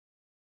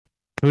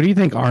Who do you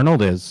think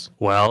Arnold is?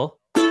 Well,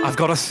 I've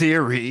got a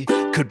theory.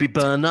 Could be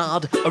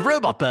Bernard, a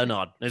robot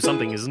Bernard. No,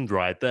 something isn't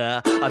right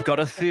there. I've got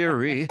a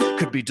theory.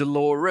 Could be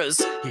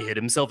Dolores. He hid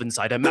himself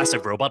inside a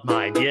massive robot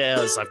mind.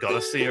 Yes, I've got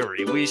a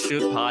theory. We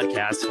should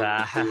podcast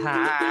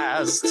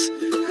fast.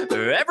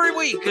 Every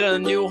week, a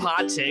new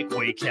hot take.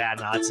 We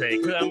cannot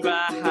take them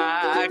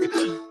back.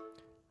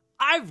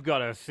 I've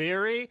got a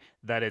theory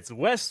that it's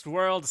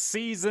Westworld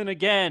season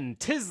again.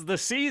 'Tis the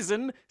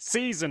season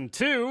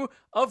 2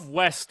 of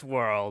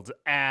Westworld.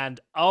 And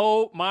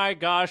oh my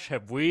gosh,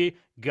 have we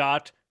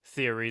got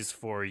theories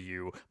for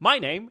you. My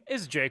name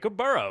is Jacob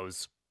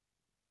Burrows.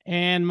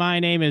 And my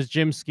name is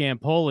Jim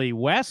Scampoli.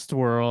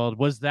 Westworld,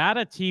 was that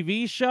a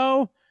TV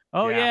show?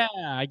 Oh, yeah.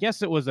 I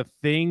guess it was a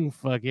thing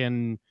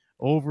fucking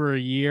over a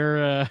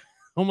year,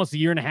 almost a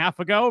year and a half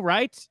ago,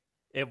 right?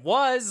 It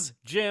was,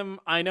 Jim.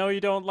 I know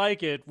you don't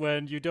like it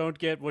when you don't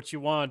get what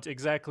you want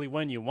exactly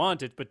when you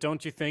want it, but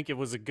don't you think it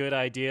was a good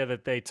idea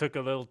that they took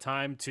a little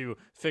time to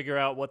figure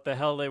out what the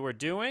hell they were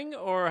doing?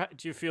 Or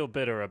do you feel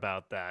bitter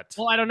about that?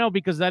 Well, I don't know,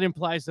 because that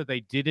implies that they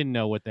didn't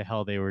know what the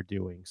hell they were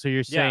doing. So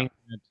you're saying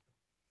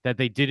that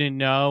they didn't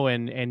know,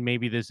 and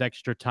maybe this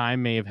extra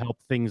time may have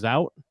helped things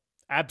out?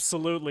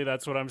 Absolutely,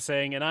 that's what I'm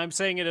saying, and I'm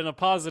saying it in a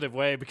positive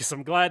way because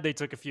I'm glad they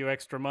took a few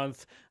extra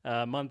months.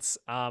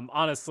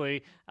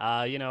 Honestly,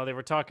 they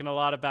were talking a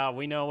lot about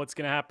we know what's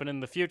going to happen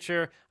in the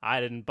future. I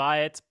didn't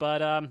buy it,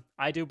 but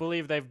I do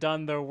believe they've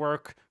done their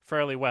work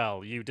fairly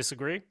well. You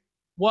disagree?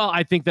 Well,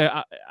 I think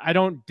that I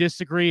don't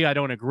disagree. I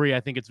don't agree. I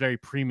think it's very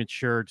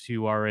premature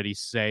to already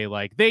say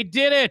like they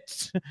did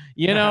it.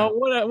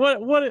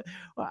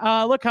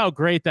 Look how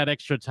great that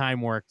extra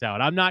time worked out.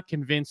 I'm not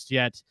convinced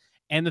yet.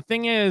 And the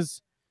thing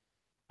is,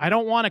 I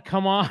don't want to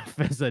come off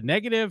as a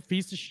negative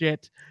piece of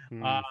shit,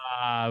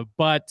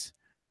 but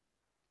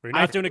we're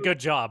not doing a good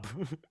job.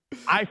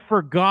 I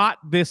forgot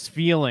this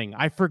feeling.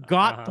 I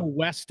forgot the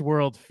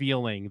Westworld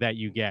feeling that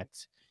you get.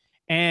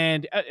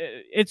 And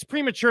it's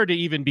premature to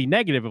even be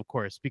negative, of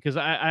course, because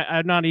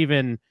I'm not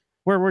even.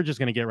 We're just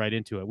going to get right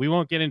into it. We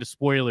won't get into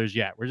spoilers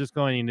yet. We're just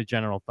going into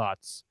general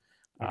thoughts.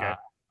 Okay.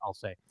 I'll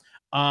say.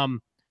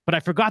 But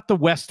I forgot the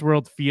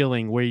Westworld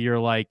feeling where you're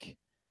like,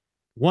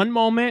 one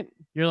moment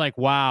you're like,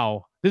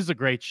 wow, this is a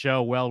great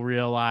show, well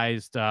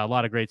realized, a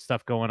lot of great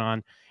stuff going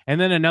on, and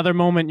then another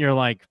moment you're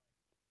like,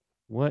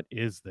 what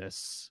is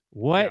this?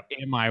 What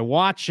am I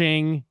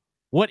watching?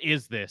 What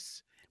is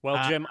this?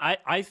 Well, Jim,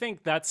 I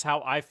think that's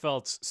how I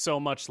felt so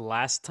much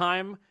last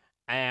time.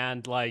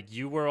 And like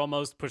you were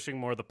almost pushing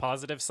more the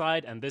positive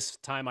side. And this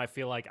time I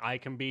feel like I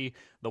can be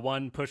the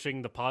one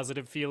pushing the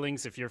positive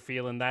feelings if you're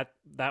feeling that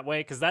way.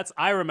 Because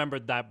I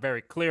remembered that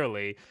very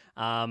clearly.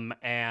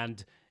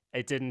 And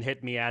it didn't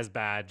hit me as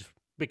bad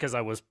because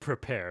I was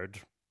prepared.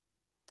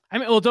 I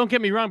mean, well, don't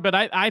get me wrong, but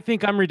I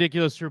think I'm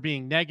ridiculous for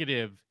being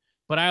negative.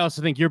 But I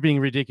also think you're being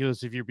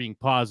ridiculous if you're being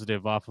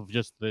positive off of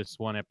just this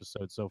one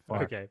episode so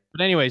far. Okay.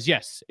 But anyways,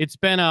 yes, it's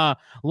been a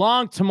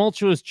long,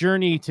 tumultuous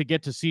journey to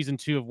get to season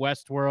 2 of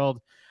Westworld.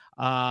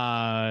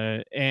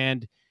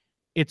 And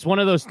it's one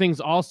of those things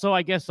also,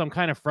 I guess I'm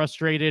kind of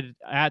frustrated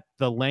at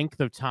the length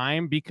of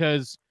time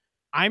because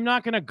I'm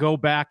not going to go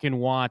back and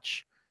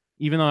watch,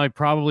 even though I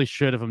probably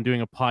should if I'm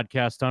doing a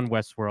podcast on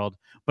Westworld,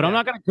 but I'm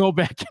not going to go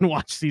back and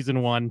watch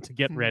season 1 to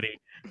get ready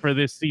for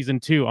this season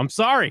 2. I'm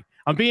sorry.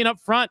 I'm being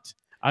upfront.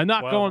 I'm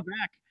not going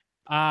back.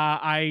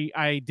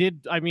 I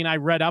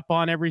read up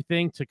on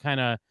everything to kind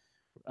of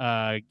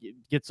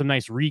get some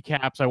nice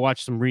recaps. I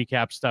watched some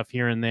recap stuff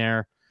here and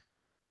there,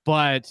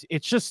 but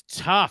it's just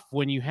tough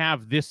when you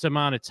have this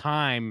amount of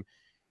time.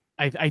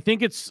 I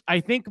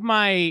think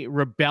my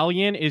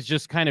rebellion is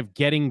just kind of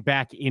getting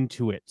back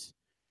into it.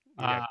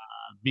 Okay.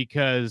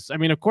 Because I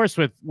mean, of course,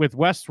 with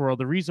Westworld,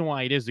 the reason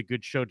why it is a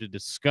good show to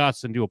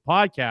discuss and do a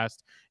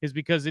podcast is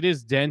because it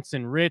is dense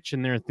and rich,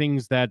 and there are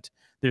things that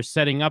they're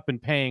setting up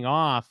and paying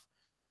off.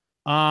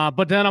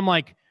 But then I'm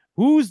like,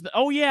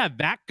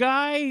 that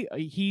guy?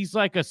 He's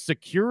like a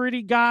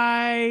security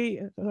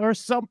guy or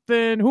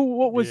something.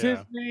 What was his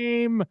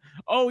name?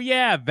 Oh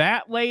yeah,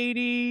 that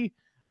lady.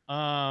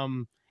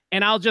 And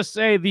I'll just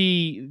say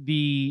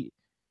the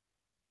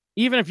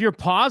even if you're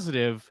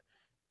positive,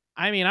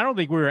 I mean, I don't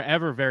think we were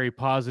ever very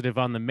positive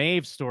on the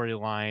Maeve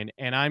storyline,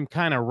 and I'm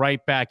kind of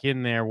right back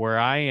in there where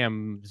I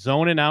am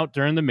zoning out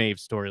during the Maeve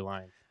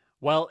storyline.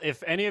 Well,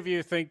 if any of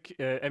you think,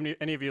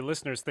 any of you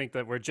listeners think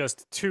that we're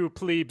just two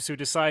plebes who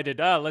decided,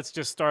 let's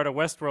just start a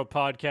Westworld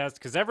podcast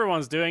because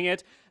everyone's doing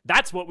it,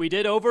 that's what we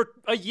did over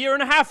a year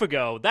and a half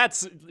ago.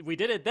 We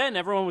did it then.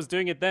 Everyone was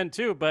doing it then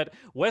too. But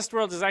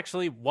Westworld is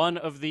actually one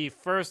of the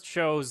first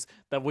shows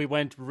that we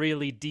went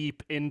really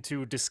deep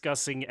into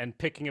discussing and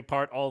picking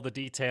apart all the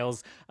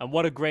details. And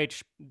what a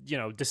great,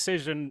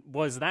 decision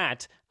was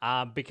that?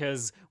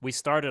 Because we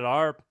started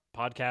our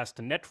podcast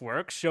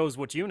network, Shows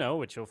What You Know,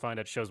 which you'll find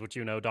at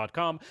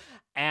showswhatyouknow.com.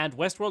 And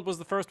Westworld was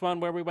the first one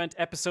where we went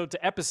episode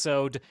to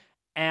episode.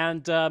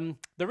 And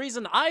the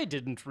reason I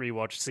didn't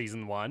rewatch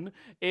season one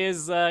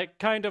is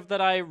kind of that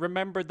I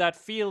remembered that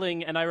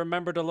feeling, and I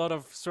remembered a lot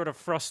of sort of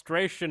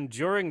frustration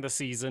during the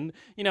season.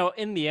 You know,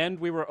 in the end,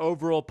 we were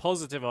overall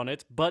positive on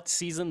it, but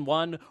season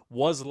one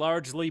was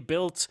largely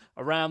built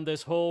around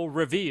this whole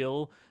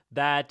reveal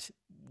that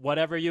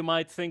whatever you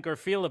might think or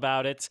feel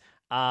about it,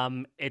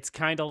 it's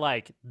kind of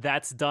like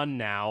that's done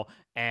now.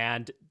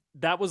 And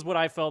that was what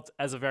I felt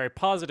as a very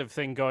positive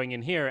thing going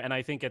in here. And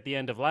I think at the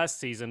end of last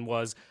season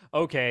was,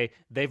 okay,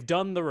 they've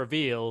done the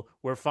reveal.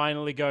 We're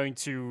finally going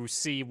to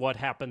see what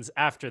happens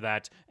after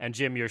that. And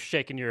Jim, you're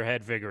shaking your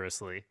head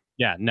vigorously.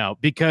 Yeah, no,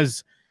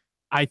 because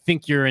I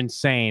think you're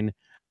insane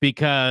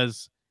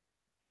because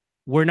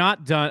we're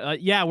not done.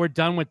 Yeah, we're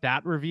done with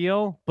that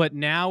reveal, but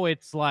now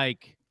it's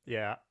like,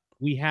 yeah,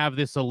 we have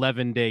this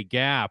 11-day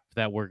gap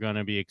that we're going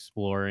to be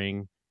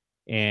exploring.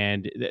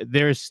 And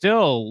they're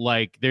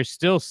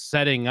still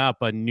setting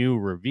up a new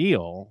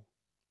reveal.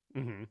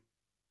 Mm-hmm.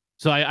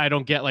 So I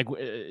don't get like,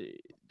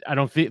 I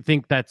don't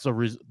think that's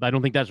I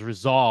don't think that's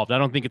resolved. I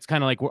don't think it's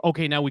kind of like, we're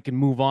okay, now we can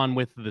move on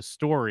with the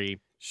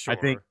story. Sure. I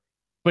think,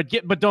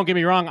 but don't get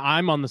me wrong.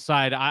 I'm on the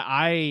side.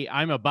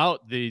 I'm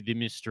about the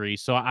mystery.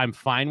 So I'm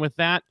fine with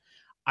that.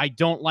 I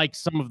don't like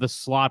some of the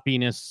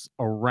sloppiness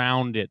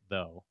around it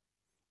though.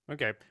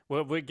 Okay,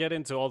 well, we'll get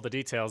into all the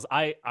details.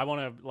 I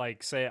want to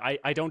say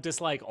I don't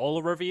dislike all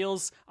the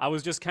reveals. I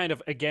was just kind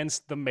of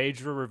against the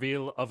major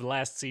reveal of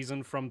last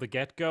season from the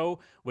get-go,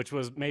 which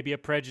was maybe a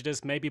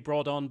prejudice, maybe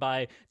brought on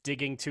by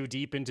digging too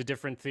deep into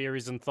different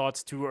theories and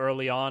thoughts too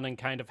early on and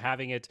kind of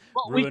having it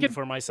ruined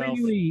for myself.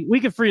 We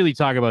could freely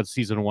talk about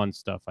season one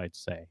stuff, I'd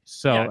say.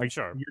 So yeah,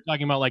 sure. You're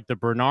talking about like the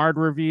Bernard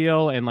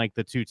reveal and like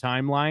the two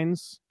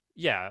timelines.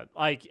 Yeah,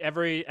 like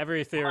every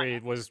theory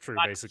was true,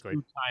 basically.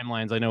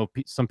 Timelines. I know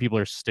some people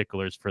are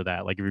sticklers for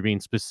that. Like if you're being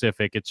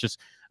specific, it's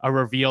just a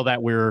reveal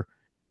that we're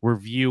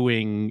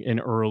viewing an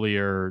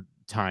earlier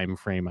time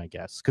frame, I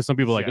guess. Because some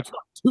people are like, it's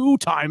not two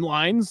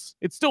timelines.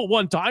 It's still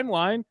one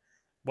timeline.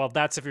 Well,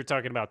 that's if you're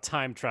talking about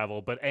time travel,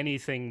 but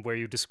anything where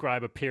you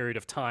describe a period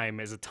of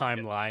time as a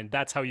timeline,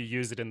 that's how you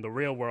use it in the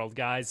real world,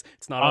 guys.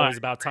 It's not always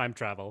about time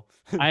travel.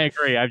 I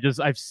agree.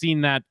 I've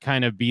seen that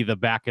kind of be the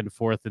back and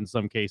forth in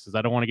some cases.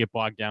 I don't want to get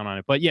bogged down on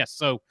it. But yes,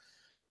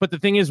 but the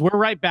thing is, we're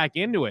right back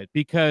into it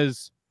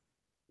because,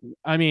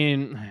 I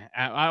mean,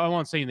 I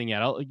won't say anything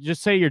yet. I'll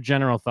just say your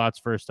general thoughts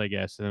first, I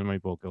guess, and then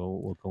maybe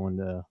we'll go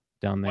into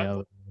down the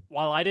other.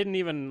 Well, I didn't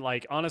even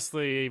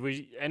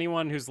honestly,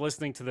 anyone who's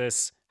listening to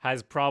this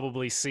has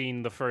probably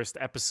seen the first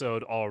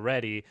episode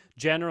already.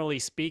 Generally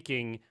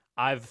speaking,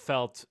 I've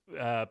felt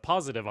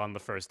positive on the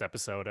first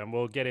episode, and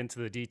we'll get into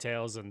the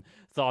details and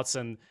thoughts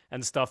and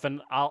stuff.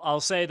 And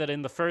I'll say that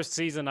in the first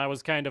season, I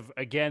was kind of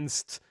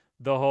against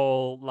the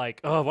whole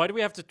oh, why do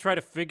we have to try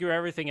to figure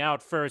everything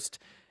out first?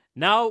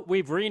 Now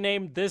we've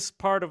renamed this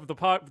part of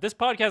this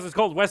podcast is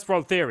called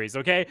Westworld Theories,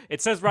 okay? It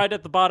says right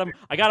at the bottom.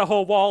 I got a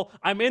whole wall.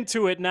 I'm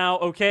into it now,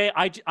 okay?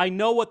 I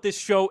know what this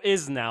show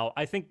is now.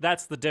 I think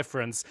that's the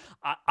difference.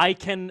 I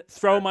can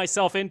throw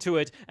myself into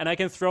it, and I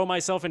can throw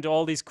myself into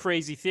all these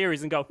crazy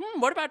theories and go,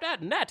 what about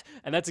that and that?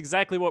 And that's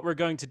exactly what we're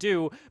going to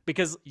do,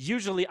 because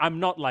usually I'm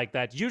not like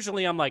that.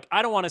 Usually I'm like,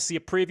 I don't want to see a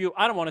preview.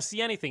 I don't want to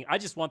see anything. I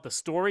just want the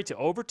story to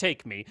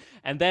overtake me.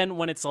 And then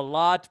when it's a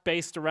lot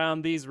based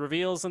around these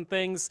reveals and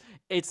things,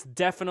 it's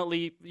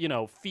definitely,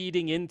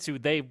 feeding into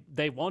they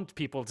want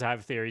people to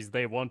have theories.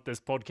 They want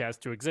this podcast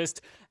to exist.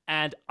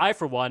 And I,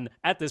 for one,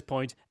 at this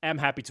point, am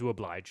happy to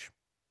oblige.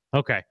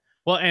 Okay.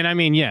 Well, and I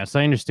mean, yes,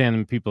 I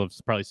understand people have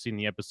probably seen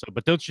the episode,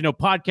 but don't you know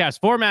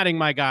podcast formatting,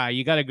 my guy?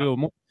 You got to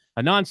go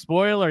a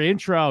non-spoiler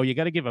intro. You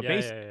got to give a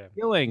basic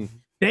feeling.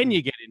 Then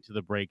you get into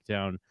the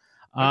breakdown.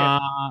 Okay.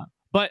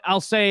 But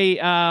I'll say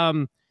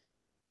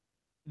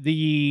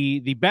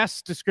the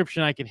best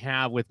description I can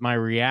have with my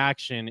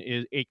reaction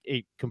is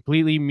it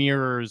completely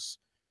mirrors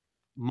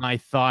my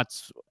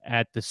thoughts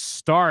at the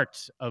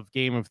start of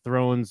Game of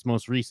Thrones'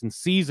 most recent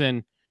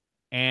season.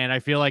 And I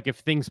feel like if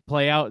things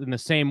play out in the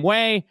same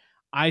way,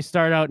 I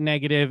start out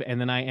negative and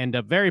then I end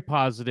up very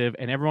positive,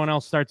 and everyone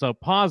else starts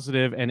out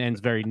positive and ends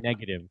very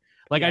negative.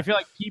 Like, I feel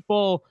like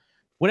people,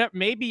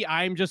 maybe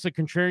I'm just a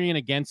contrarian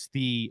against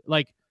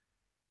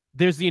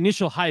there's the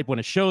initial hype when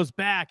a show's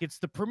back, it's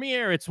the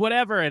premiere, it's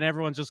whatever, and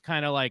everyone's just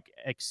kind of like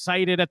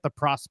excited at the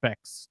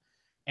prospects.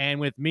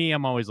 And with me,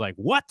 I'm always like,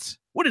 what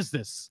is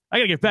this? I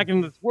gotta get back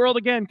into this world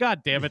again,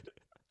 god damn it.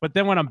 But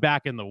then when I'm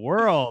back in the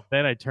world,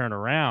 then I turn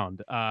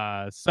around.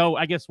 So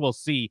I guess we'll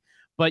see.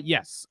 But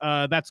yes,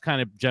 that's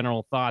kind of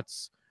general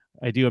thoughts.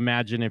 I do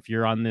imagine if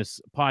you're on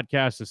this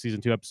podcast, the season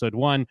 2 episode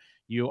 1,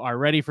 you are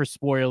ready for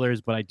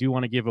spoilers, but I do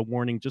want to give a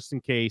warning just in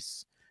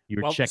case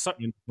you were checking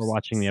in for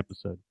watching the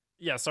episode.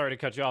 Yeah, sorry to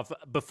cut you off.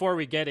 Before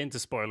we get into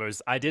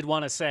spoilers, I did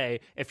want to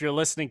say, if you're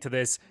listening to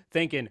this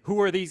thinking,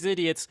 who are these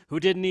idiots who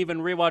didn't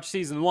even rewatch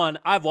season 1?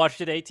 I've watched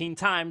it 18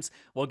 times.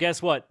 Well,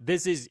 guess what?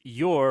 This is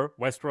your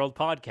Westworld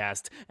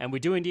podcast, and we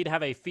do indeed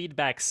have a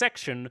feedback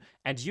section,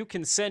 and you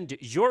can send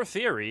your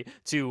theory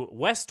to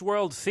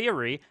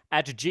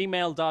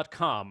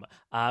westworldtheory@gmail.com.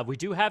 We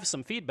do have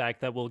some feedback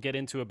that we'll get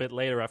into a bit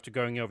later after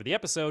going over the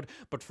episode,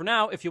 but for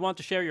now, if you want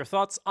to share your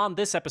thoughts on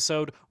this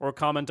episode or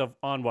comment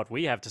on what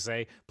we have to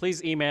say,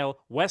 please email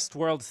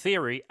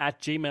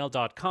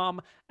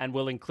westworldtheory@gmail.com and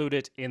we'll include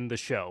it in the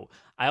show.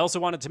 I also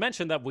wanted to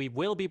mention that we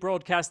will be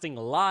broadcasting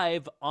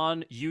live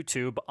on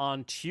YouTube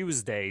on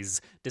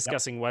Tuesdays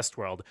discussing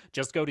Westworld.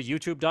 Just go to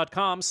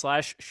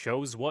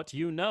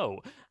youtube.com/showswhatyouknow.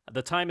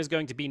 The time is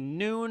going to be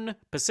noon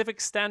Pacific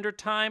Standard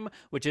Time,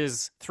 which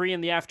is 3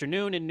 in the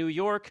afternoon in New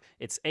York.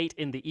 It's 8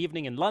 in the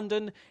evening in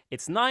London.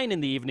 It's 9 in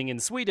the evening in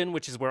Sweden,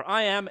 which is where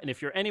I am. And if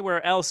you're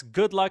anywhere else,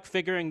 good luck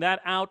figuring that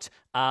out.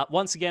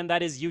 Once again,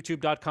 that is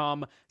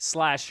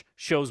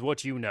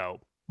youtube.com/showswhatyouknow.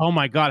 Oh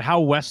my God,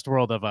 how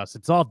Westworld of us.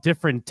 It's all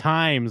different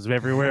times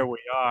everywhere we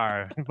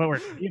are, but we're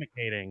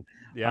communicating.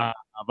 Yeah.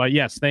 But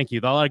yes, thank you.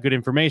 A lot of good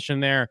information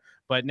there.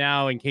 But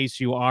now, in case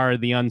you are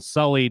the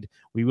Unsullied,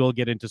 we will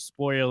get into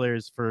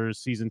spoilers for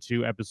season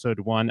 2, episode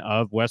 1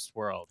 of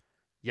Westworld.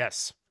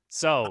 Yes.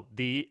 So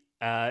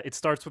it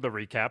starts with a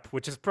recap,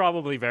 which is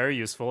probably very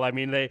useful. I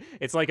mean,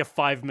 it's like a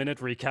 5-minute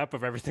recap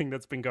of everything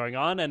that's been going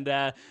on, and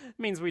it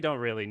means we don't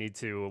really need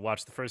to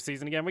watch the first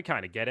season again. We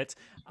kind of get it.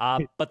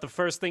 But the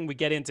first thing we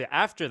get into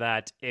after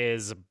that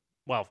is,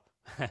 well,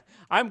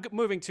 I'm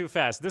moving too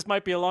fast. This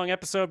might be a long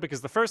episode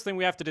because the first thing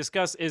we have to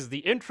discuss is the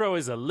intro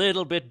is a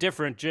little bit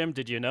different. Jim,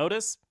 did you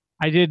notice?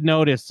 I did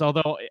notice,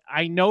 although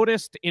I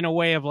noticed in a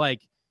way of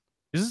like,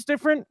 is this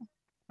different?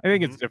 I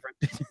think it's different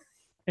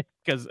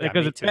because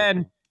it's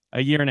been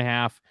a year and a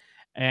half.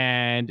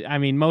 And I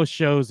mean, most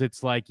shows,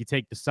 it's like you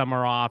take the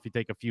summer off, you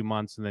take a few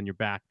months, and then you're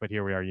back. But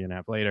here we are a year and a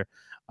half later.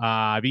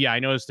 But yeah, I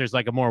noticed there's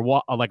like a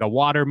more like a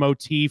water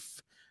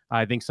motif.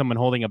 I think someone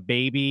holding a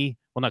baby.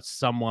 Well, not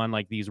someone,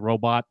 like these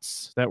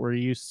robots that we're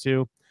used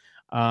to.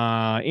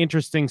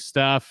 Interesting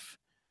stuff.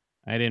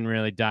 I didn't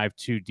really dive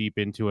too deep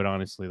into it,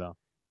 honestly, though.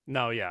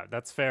 No, yeah,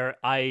 that's fair.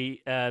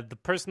 The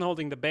person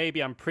holding the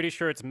baby, I'm pretty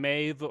sure it's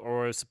Maeve,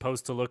 or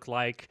supposed to look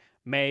like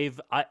Maeve.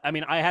 I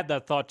mean, I had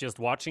that thought just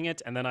watching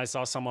it, and then I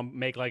saw someone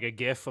make like a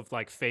gif of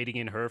like fading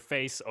in her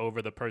face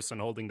over the person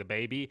holding the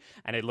baby,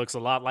 and it looks a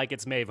lot like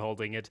it's Maeve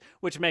holding it,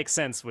 which makes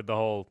sense with the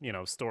whole,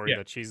 story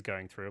that she's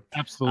going through.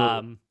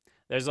 Absolutely.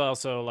 There's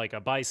also like a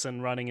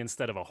bison running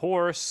instead of a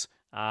horse.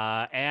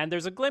 And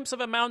there's a glimpse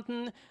of a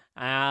mountain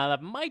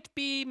that might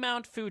be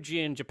Mount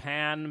Fuji in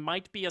Japan,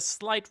 might be a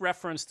slight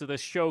reference to the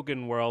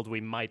Shogun world we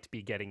might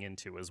be getting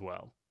into as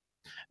well.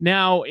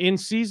 Now, in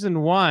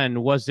season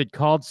 1, was it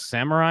called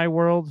Samurai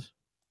World?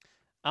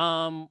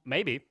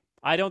 Maybe.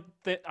 I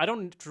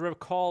don't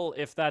recall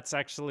if that's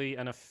actually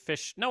an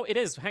official. No, it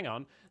is. Hang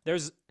on.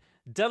 There's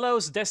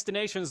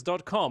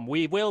DelosDestinations.com.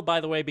 We will, by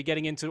the way, be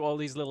getting into all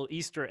these little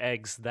Easter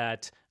eggs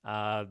that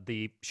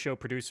the show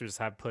producers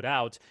have put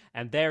out,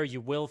 and there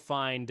you will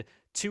find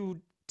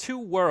two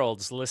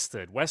worlds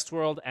listed: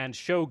 Westworld and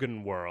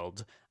Shogun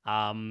World.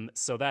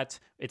 So that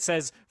it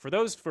says, for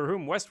those for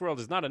whom Westworld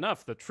is not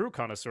enough, the true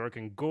connoisseur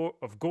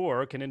of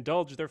gore can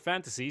indulge their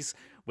fantasies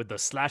with the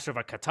slash of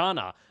a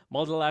katana.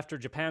 Modeled after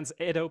Japan's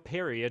Edo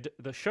period,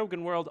 the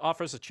Shogun World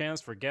offers a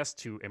chance for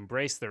guests to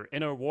embrace their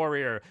inner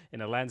warrior in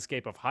a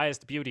landscape of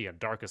highest beauty and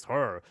darkest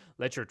horror.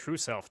 Let your true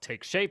self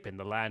take shape in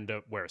the land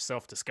where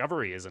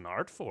self-discovery is an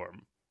art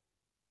form.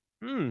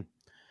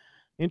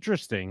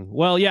 Interesting.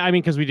 Well, yeah, I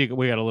mean, because we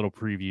got a little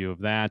preview of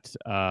that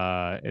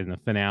in the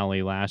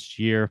finale last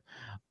year.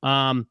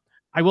 I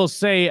will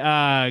say,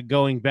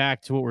 going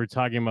back to what we were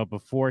talking about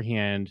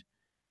beforehand,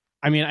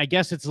 I mean, I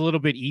guess it's a little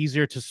bit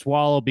easier to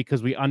swallow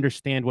because we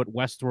understand what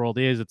Westworld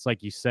is. It's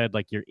like you said,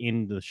 like you're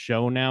in the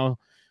show now,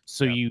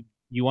 so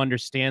you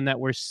understand that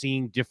we're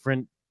seeing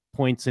different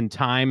points in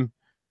time.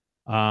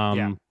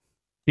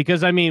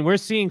 Because I mean, we're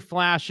seeing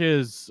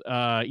flashes,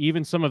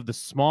 even some of the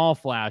small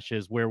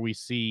flashes where we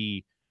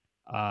see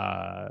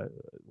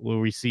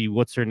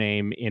what's her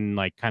name in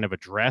like kind of a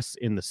dress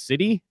in the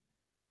city.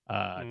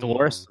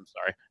 Dolores, I'm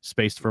sorry,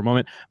 spaced for a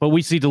moment, but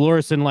we see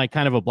Dolores in like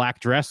kind of a black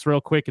dress real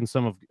quick in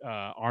some of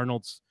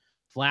Arnold's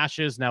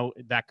flashes. Now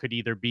that could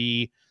either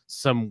be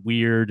some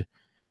weird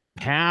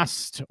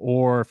past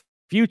or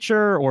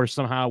future, or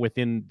somehow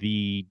within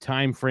the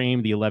time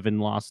frame, the 11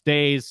 lost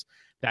days.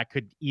 That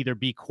could either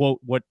be, quote,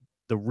 what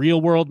the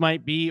real world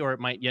might be, or it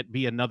might yet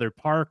be another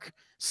park,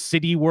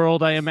 city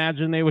world, I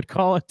imagine they would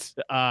call it.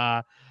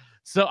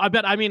 So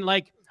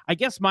I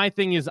guess my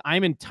thing is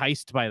I'm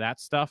enticed by that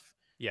stuff.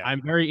 Yeah,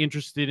 I'm very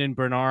interested in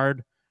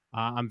Bernard.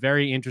 I'm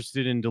very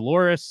interested in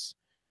Dolores,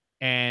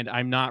 and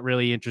I'm not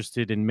really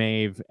interested in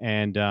Maeve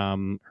and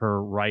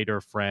her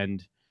writer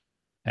friend.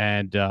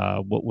 And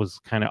what was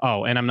kind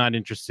of and I'm not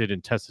interested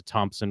in Tessa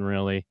Thompson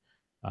really,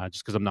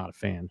 just because I'm not a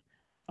fan.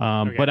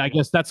 But I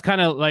guess that's kind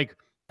of like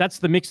that's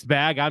the mixed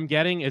bag I'm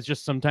getting. Is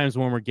just sometimes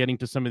when we're getting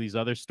to some of these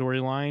other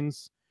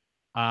storylines,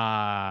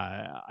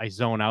 I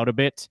zone out a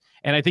bit.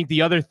 And I think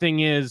the other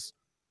thing is,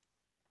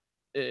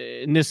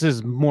 and this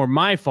is more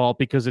my fault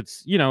because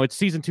it's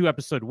season 2,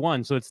 episode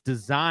 1, so it's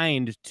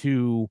designed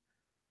to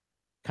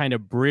kind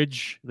of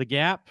bridge the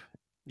gap.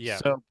 Yeah.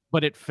 So,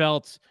 but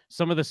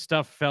some of the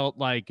stuff felt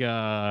like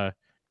a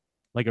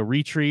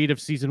retreat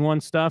of season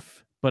 1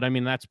 stuff. but I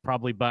mean that's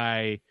probably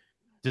by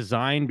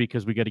design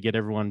because we got to get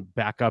everyone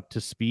back up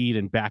to speed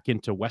and back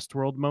into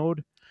Westworld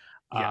mode.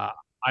 Yeah.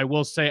 I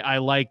will say I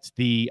liked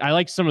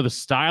some of the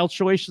style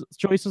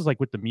choices like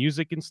with the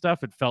music and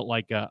stuff. It felt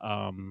like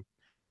a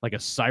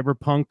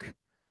cyberpunk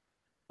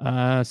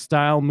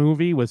style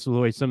movie with the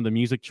way some of the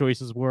music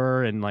choices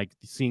were, and like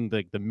seeing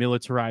the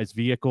militarized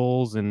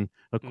vehicles, and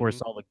of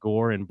course all the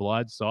gore and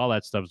blood. So all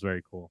that stuff is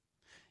very cool.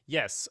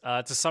 Yes,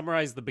 to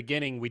summarize the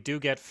beginning, we do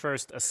get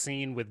first a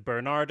scene with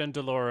Bernard and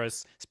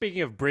Dolores.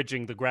 Speaking of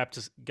bridging the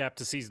gap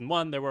to season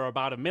one, there were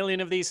about 1 million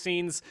of these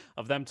scenes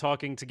of them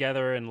talking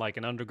together in like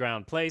an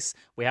underground place.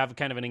 We have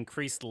kind of an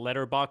increased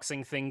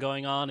letterboxing thing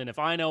going on, and if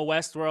I know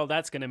Westworld,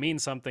 that's going to mean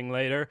something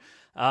later.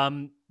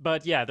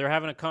 But yeah, they're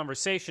having a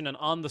conversation, and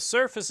on the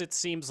surface, it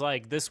seems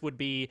like this would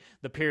be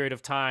the period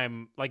of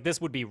time, like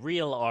this would be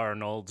real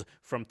Arnold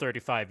from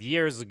 35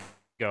 years ago.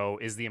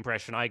 Is the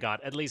impression I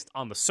got, at least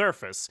on the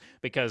surface,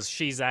 because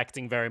she's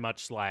acting very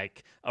much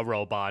like a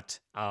robot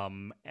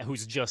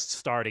who's just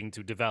starting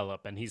to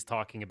develop, and he's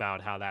talking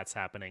about how that's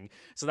happening.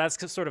 So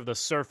that's sort of the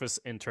surface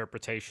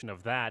interpretation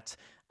of that.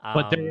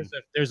 But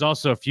there's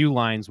also a few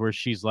lines where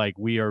she's like,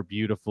 "We are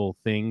beautiful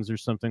things" or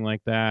something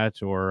like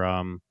that,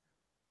 or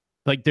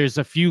like there's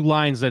a few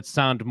lines that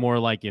sound more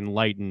like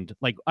enlightened.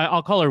 Like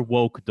I'll call her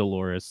woke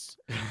Dolores,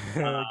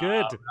 good,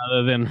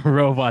 rather than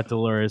robot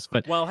Dolores.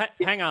 But well,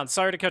 hang on,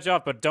 sorry to cut you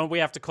off, but don't we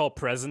have to call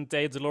present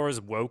day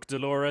Dolores woke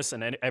Dolores,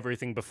 and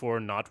everything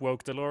before not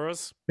woke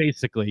Dolores?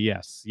 Basically,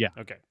 yes, yeah.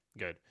 Okay,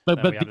 good.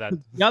 But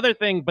the other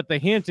thing, but the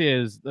hint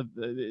is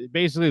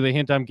basically the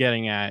hint I'm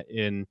getting at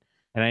and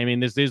I mean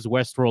this is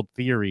Westworld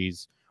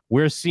theories.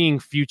 We're seeing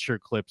future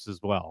clips as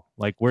well.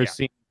 Like we're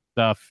seeing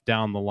stuff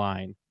down the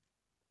line.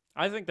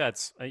 I think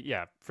that's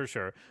yeah, for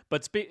sure.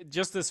 But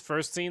just this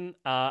first scene,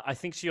 I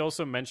think she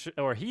also mentioned,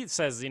 or he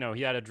says, you know,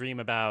 he had a dream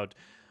about,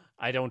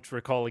 I don't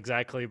recall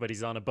exactly, but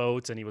he's on a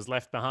boat and he was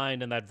left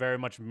behind, and that very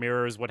much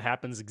mirrors what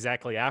happens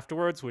exactly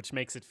afterwards, which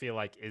makes it feel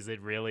like, is it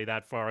really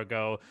that far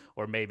ago?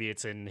 Or maybe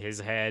it's in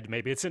his head,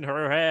 maybe it's in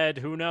her head,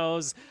 who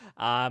knows?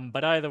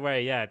 But either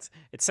way, yeah,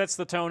 it sets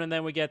the tone, and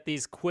then we get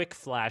these quick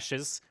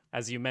flashes,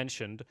 as you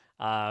mentioned,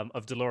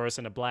 of Dolores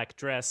in a black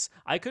dress.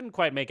 I couldn't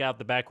quite make out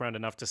the background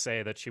enough to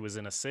say that she was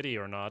in a city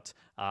or not,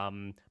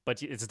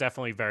 but it's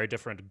definitely very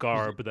different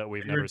garb that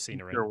we've never seen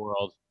her in. Future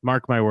World.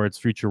 Mark my words,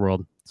 Future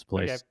World. It's a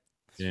place. Okay.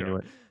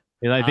 Sure.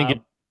 I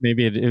think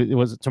maybe it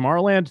was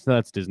Tomorrowland. No,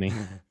 that's Disney.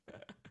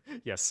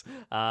 Yes.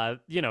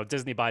 You know,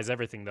 Disney buys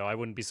everything, though. I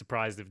wouldn't be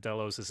surprised if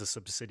Delos is a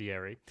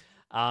subsidiary.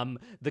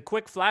 The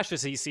quick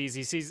flashes he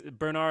sees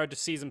Bernard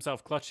sees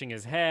himself clutching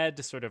his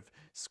head, sort of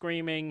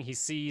screaming. He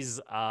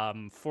sees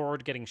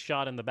Ford getting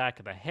shot in the back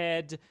of the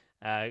head,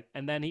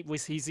 and then he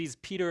sees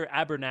Peter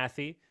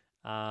Abernathy,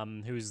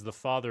 who's the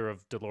father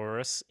of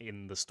Dolores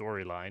in the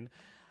storyline,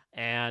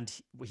 and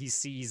he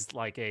sees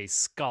like a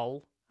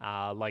skull,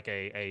 like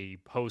a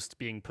host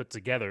being put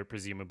together,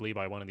 presumably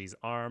by one of these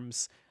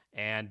arms.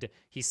 And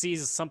he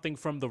sees something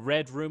from the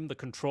red room, the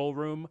control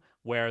room,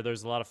 where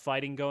there's a lot of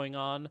fighting going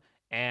on,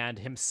 and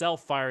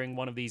himself firing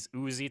one of these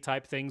Uzi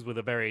type things with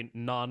a very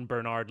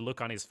non-Bernard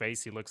look on his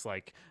face. He looks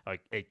like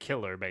a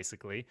killer,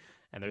 basically.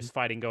 And there's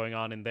fighting going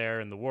on in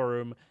there in the war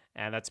room.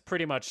 And that's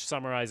pretty much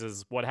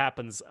summarizes what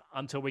happens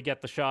until we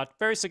get the shot,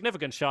 very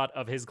significant shot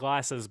of his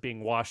glasses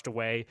being washed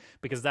away,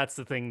 because that's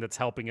the thing that's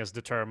helping us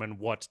determine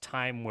what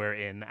time we're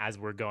in as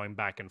we're going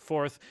back and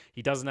forth.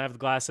 He doesn't have the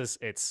glasses,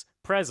 it's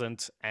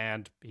present,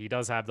 and he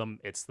does have them,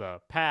 it's the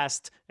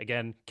past.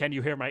 Again, can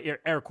you hear my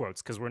air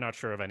quotes? Because we're not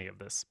sure of any of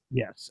this.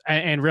 Yes.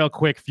 And real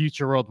quick,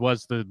 Future World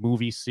was the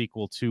movie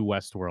sequel to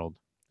Westworld.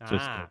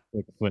 Just a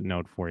quick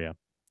footnote for you.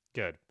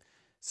 Good.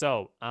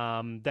 So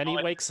then he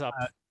wakes up.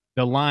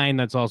 The line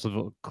that's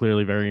also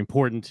clearly very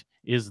important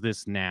is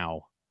this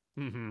now?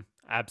 Mm-hmm.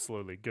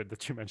 Absolutely. Good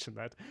that you mentioned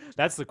that.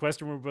 That's the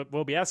question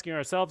we'll be asking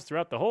ourselves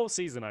throughout the whole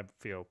season, I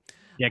feel.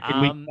 Yeah, can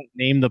we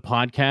name the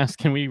podcast?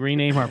 Can we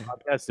rename our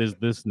podcast Is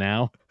This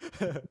Now?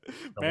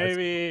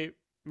 Maybe.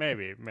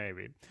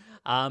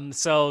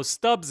 So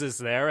Stubbs is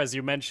there, as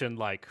you mentioned,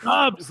 like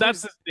Stubbs,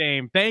 that's his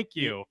name. Thank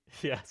you.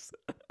 Yes.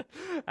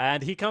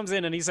 And he comes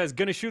in and he says,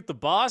 "Gonna shoot the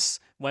boss,"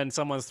 when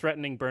someone's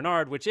threatening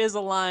Bernard, which is a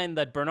line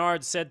that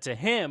Bernard said to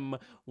him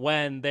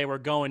when they were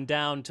going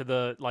down to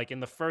the, like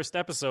in the first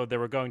episode, they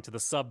were going to the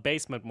sub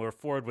basement where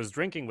Ford was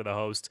drinking with a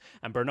host.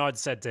 And Bernard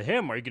said to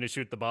him, "Are you gonna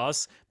shoot the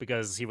boss?"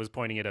 Because he was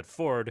pointing it at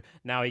Ford.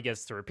 Now he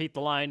gets to repeat the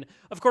line.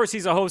 Of course,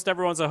 he's a host.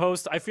 Everyone's a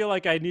host. I feel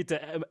like I need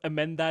to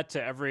amend that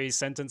to every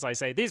sentence I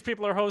say. These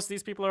people are hosts.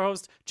 These people are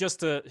hosts,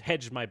 just to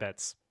hedge my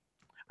bets.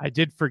 I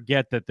did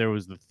forget that there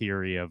was the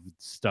theory of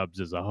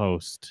Stubbs as a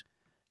host.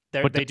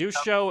 They do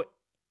show.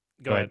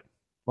 Go ahead.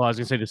 Well, I was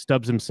gonna say, does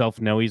Stubbs himself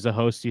know he's a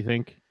host? Do you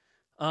think?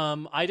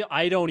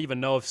 I don't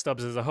even know if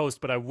Stubbs is a host,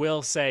 but I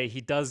will say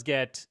he does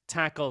get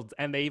tackled,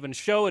 and they even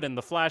show it in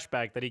the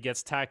flashback that he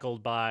gets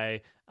tackled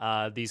by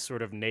these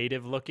sort of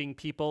native-looking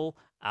people.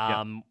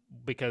 Yep.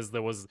 Because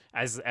there was,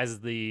 as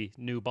the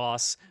new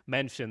boss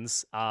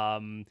mentions,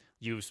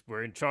 you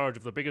were in charge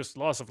of the biggest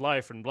loss of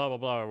life and blah blah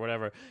blah or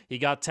whatever. He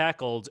got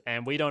tackled,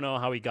 and we don't know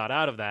how he got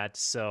out of that.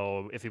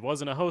 So if he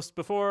wasn't a host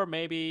before,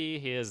 maybe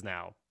he is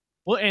now.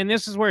 Well, and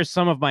this is where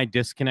some of my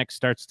disconnect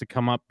starts to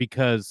come up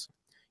because,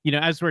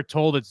 as we're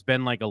told, it's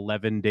been like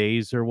 11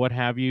 days or what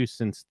have you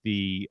since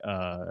the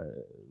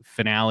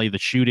finale, the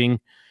shooting,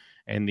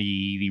 and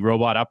the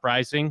robot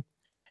uprising.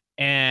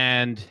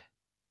 And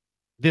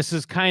this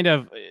is kind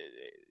of,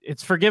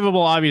 it's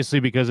forgivable, obviously,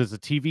 because it's a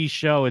TV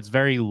show. It's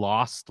very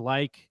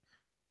Lost-like,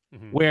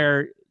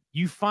 where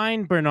you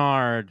find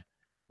Bernard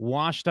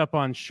washed up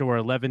on shore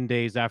 11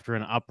 days after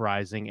an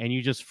uprising, and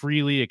you just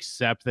freely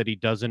accept that he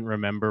doesn't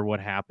remember what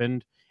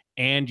happened,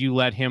 and you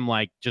let him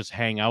like just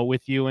hang out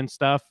with you and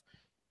stuff.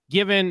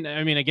 Given,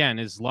 I mean, again,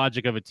 his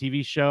logic of a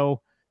TV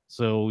show,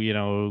 so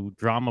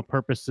drama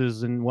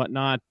purposes and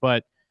whatnot,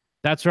 but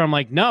that's where I'm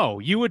like, no,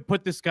 you would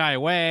put this guy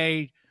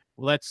away.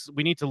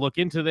 We need to look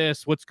into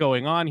this. What's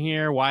going on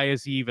here? Why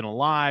is he even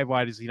alive?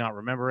 Why does he not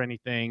remember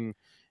anything?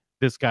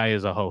 This guy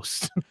is a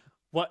host.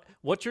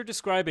 What you're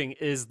describing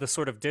is the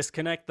sort of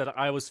disconnect that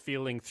I was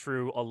feeling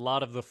through a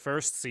lot of the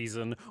first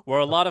season, where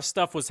a lot of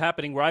stuff was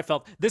happening where I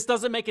felt this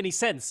doesn't make any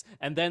sense,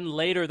 and then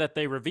later that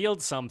they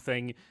revealed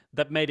something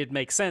that made it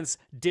make sense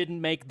didn't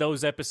make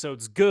those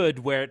episodes good,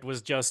 where it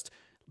was just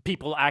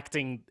people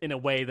acting in a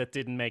way that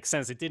didn't make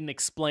sense. It didn't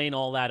explain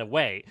all that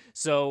away.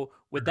 So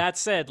with that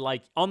said,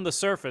 like on the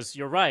surface,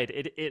 you're right.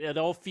 It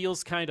all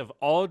feels kind of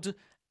odd,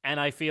 and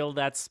I feel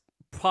that's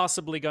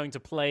possibly going to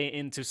play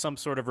into some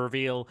sort of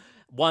reveal.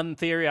 One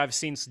theory I've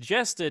seen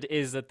suggested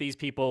is that these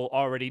people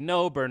already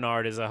know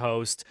Bernard is a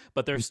host,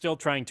 but they're still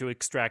trying to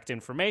extract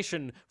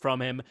information from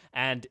him,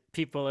 and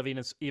people have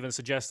even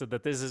suggested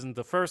that this isn't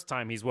the first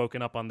time he's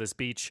woken up on this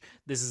beach.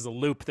 This is a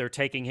loop they're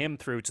taking him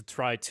through to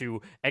try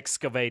to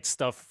excavate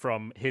stuff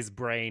from his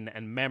brain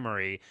and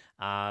memory.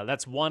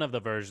 That's one of the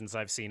versions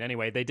I've seen.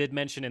 Anyway, they did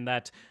mention in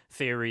that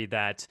theory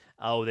that,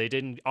 they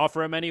didn't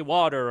offer him any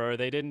water, or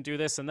they didn't do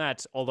this and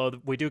that, although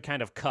we do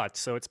kind of cut,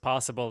 so it's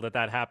possible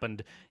that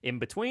happened in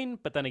between.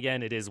 But then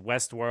again, it is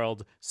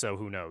Westworld, so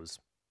who knows?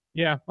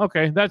 Yeah,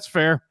 okay, that's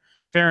fair.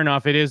 Fair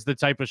enough. It is the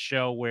type of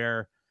show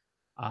where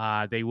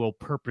they will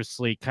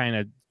purposely kind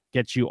of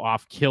get you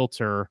off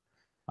kilter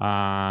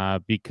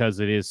because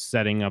it is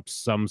setting up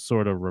some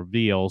sort of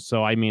reveal.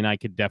 So, I mean, I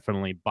could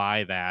definitely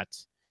buy that.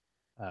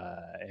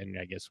 And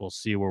I guess we'll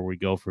see where we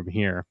go from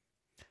here.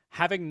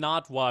 Having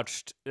not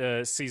watched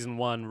season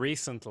 1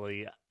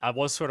 recently, I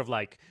was sort of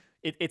like,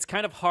 it's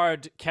kind of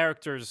hard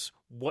characters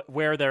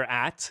where they're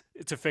at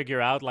to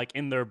figure out, like,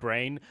 in their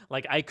brain.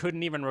 Like, I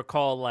couldn't even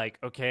recall, like,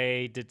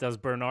 okay, does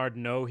Bernard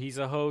know he's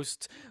a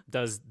host?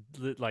 Does,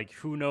 like,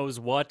 who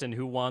knows what and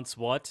who wants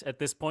what at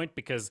this point?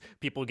 Because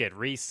people get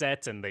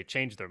reset and they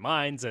change their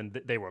minds,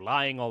 and they were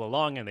lying all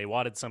along and they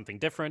wanted something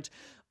different.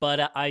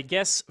 But I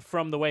guess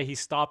from the way he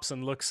stops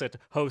and looks at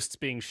hosts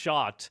being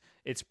shot,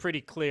 it's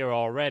pretty clear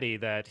already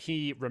that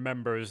he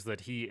remembers that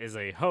he is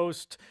a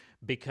host,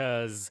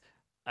 because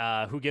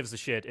who gives a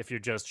shit if you're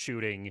just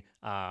shooting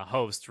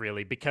hosts,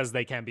 really, because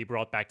they can be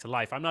brought back to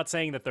life. I'm not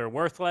saying that they're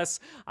worthless.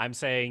 I'm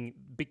saying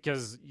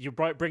because you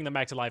bring them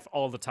back to life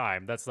all the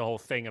time. That's the whole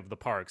thing of the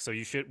park. So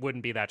you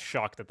wouldn't be that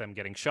shocked at them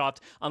getting shot,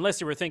 unless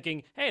you were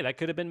thinking, hey, that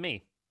could have been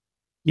me.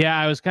 Yeah,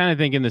 I was kind of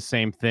thinking the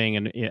same thing,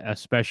 and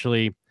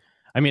especially,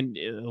 I mean,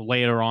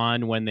 later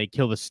on when they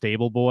kill the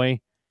stable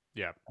boy.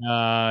 Yeah.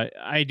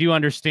 I do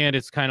understand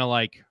it's kind of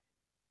like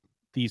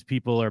these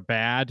people are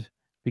bad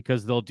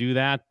because they'll do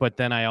that, but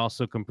then I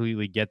also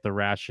completely get the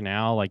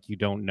rationale. Like, you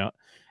don't know,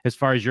 as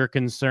far as you're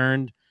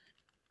concerned.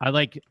 I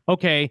like,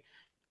 okay,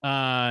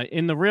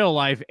 in the real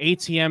life,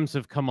 ATMs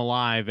have come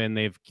alive and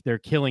they're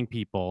killing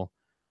people,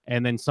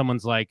 and then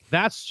someone's like,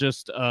 that's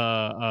just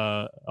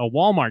a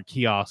Walmart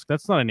kiosk.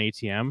 That's not an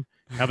ATM.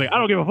 I'm like, I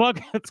don't give a fuck.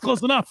 It's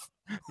close enough.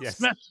 Yes.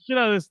 Smash the shit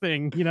out of this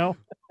thing,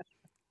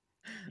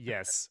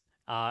 Yes.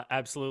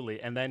 Absolutely.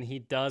 And then he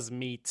does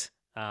meet,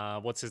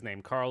 what's his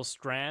name? Carl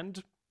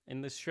Strand in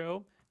this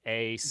show.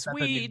 A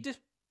Swede.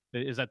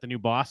 Is that the new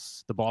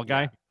boss? The bald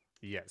guy?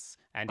 Yeah. Yes.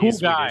 And cool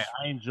he's guy. Swedish.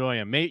 I enjoy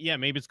him.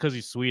 Maybe it's because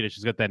he's Swedish.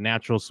 He's got that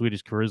natural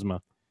Swedish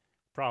charisma.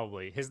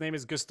 Probably. His name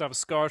is Gustav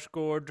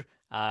Skarsgård,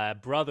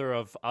 brother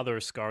of other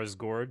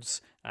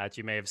Skarsgårds that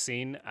you may have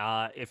seen.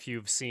 If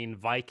you've seen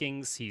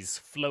Vikings, he's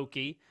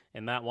Floki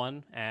in that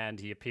one, and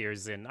he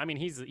appears in, I mean,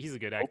 he's a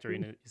good actor.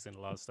 He's in a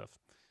lot of stuff.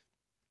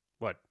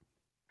 What?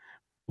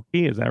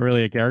 Is that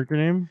really a character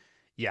name?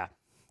 Yeah.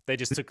 They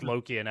just took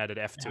Loki and added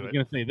F to it. I was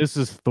going to say, this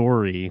is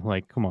Thori.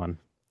 Like, come on.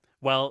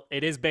 Well,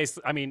 it is based,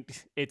 I mean,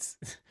 it's,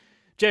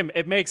 Jim,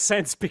 it makes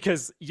sense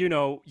because, you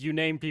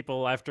name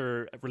people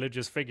after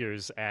religious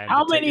figures, and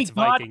it's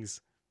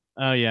Vikings.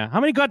 Oh, yeah. How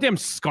many goddamn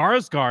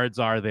Skarsgårds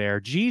are there?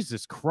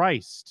 Jesus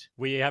Christ.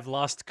 We have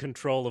lost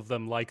control of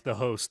them like the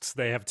hosts.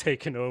 They have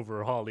taken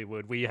over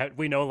Hollywood.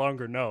 We no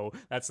longer know.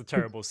 That's a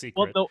terrible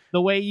secret. Well,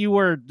 the way you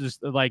were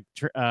just like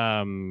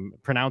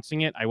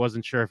pronouncing it, I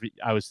wasn't sure if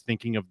I was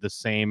thinking of the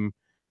same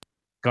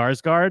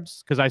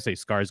Skarsgårds, because I say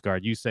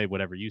Skarsgård, you say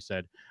whatever you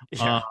said.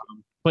 Yeah.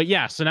 But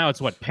yeah, so now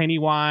it's what,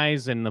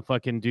 Pennywise and the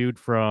fucking dude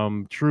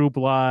from True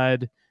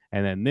Blood,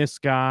 and then this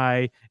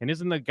guy, and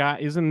isn't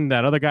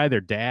that other guy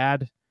their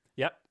dad?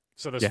 Yep.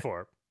 So there's Yeah.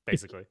 4,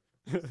 basically.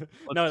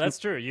 No, that's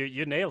true.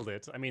 You nailed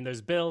it. I mean,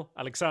 there's Bill,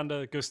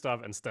 Alexander,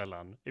 Gustav, and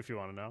Stellan, if you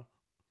want to know.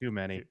 Too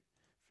many.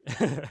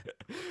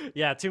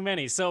 Yeah, too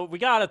many. So we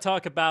got to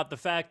talk about the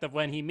fact that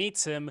when he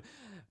meets him,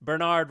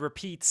 Bernard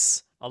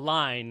repeats a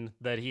line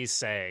that he's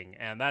saying.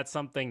 And that's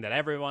something that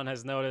everyone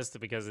has noticed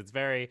because it's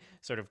very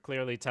sort of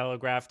clearly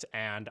telegraphed.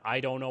 And I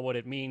don't know what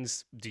it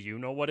means. Do you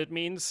know what it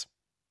means?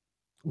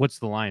 What's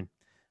the line?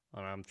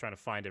 I'm trying to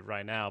find it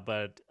right now.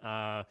 But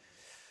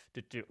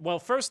well,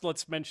 first,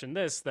 let's mention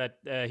this, that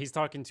he's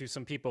talking to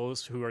some people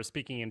who are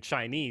speaking in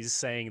Chinese,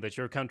 saying that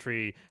your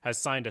country has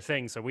signed a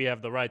thing, so we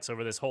have the rights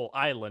over this whole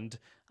island.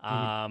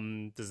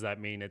 Does that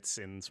mean it's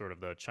in sort of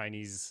the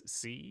Chinese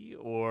sea?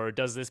 Or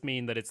does this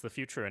mean that it's the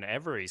future and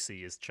every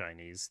sea is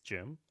Chinese,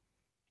 Jim?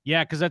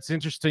 Yeah, because that's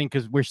interesting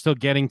because we're still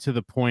getting to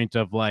the point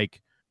of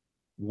like,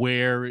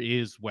 where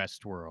is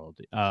Westworld?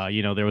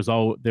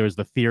 There was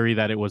the theory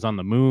that it was on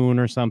the moon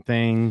or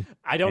something.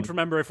 I don't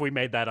remember if we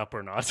made that up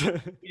or not.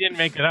 We didn't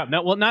make it up.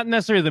 No, well, not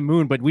necessarily the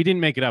moon, but we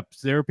didn't make it up.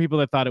 There were people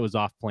that thought it was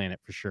off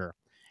planet for sure.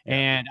 Yeah.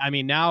 And I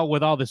mean, now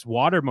with all this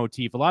water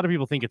motif, a lot of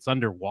people think it's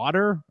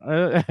underwater.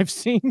 I've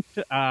seen,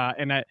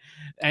 and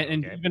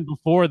even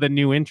before the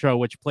new intro,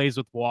 which plays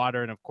with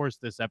water, and of course,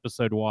 this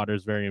episode water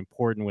is very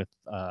important with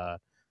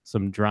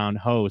some drowned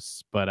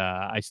hosts. But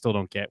I still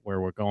don't get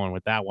where we're going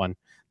with that one.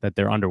 That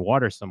they're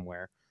underwater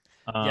somewhere.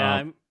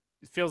 It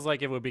feels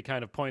like it would be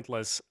kind of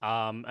pointless.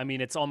 I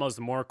mean, it's almost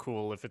more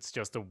cool if it's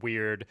just a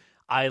weird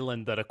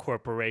island that a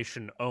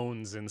corporation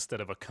owns instead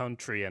of a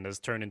country and has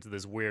turned into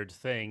this weird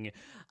thing.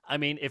 I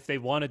mean, if they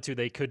wanted to,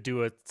 they could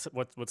do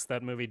what's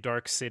that movie,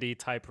 Dark City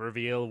type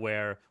reveal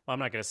where, well, I'm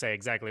not going to say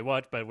exactly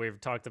what, but we've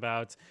talked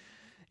about,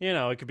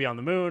 it could be on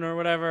the moon or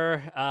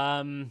whatever.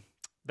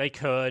 They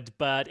could,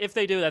 but if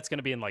they do, that's going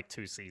to be in like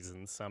 2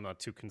 seasons, so I'm not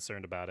too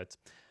concerned about it.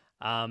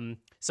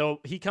 So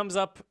he comes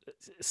up,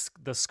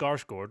 the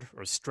Skarsgård,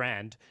 or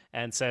Strand,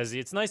 and says,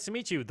 "It's nice to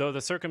meet you, though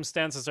the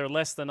circumstances are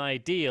less than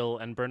ideal,"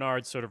 and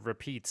Bernard sort of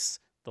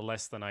repeats the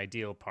less than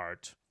ideal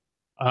part.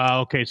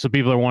 Okay, so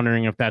people are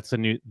wondering if that's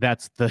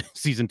the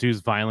season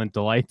 2's Violent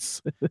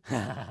Delights.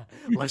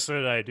 Less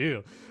than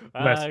ideal.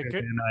 Less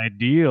than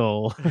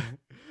ideal.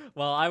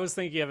 Well, I was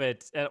thinking of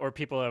it, or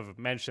people have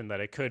mentioned that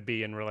it could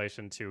be in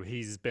relation to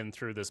he's been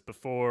through this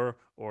before,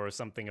 or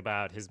something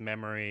about his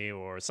memory,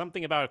 or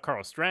something about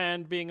Carl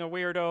Strand being a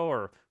weirdo,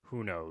 or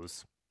who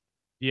knows.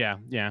 Yeah.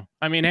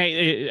 I mean,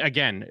 hey,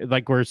 again,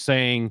 like we're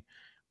saying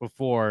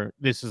before,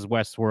 this is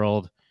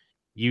Westworld.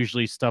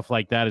 Usually stuff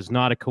like that is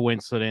not a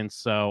coincidence,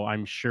 so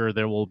I'm sure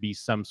there will be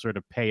some sort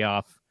of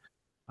payoff.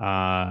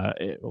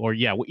 Or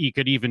yeah, he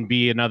could even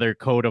be another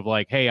code of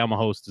like, hey, I'm a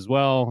host as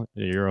well.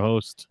 You're a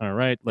host. All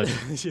right, let's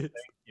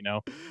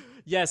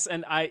Yes,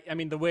 and I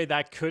mean, the way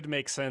that could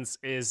make sense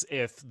is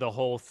if the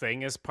whole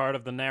thing is part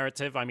of the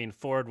narrative. I mean,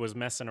 Ford was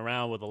messing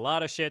around with a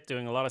lot of shit,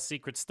 doing a lot of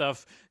secret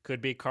stuff.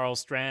 Could be Carl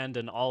Strand,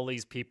 and all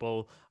these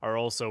people are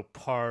also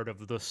part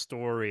of the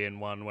story in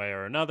one way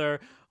or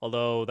another.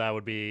 Although that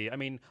would be, I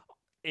mean,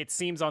 it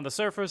seems on the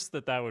surface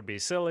that would be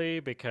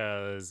silly,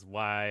 because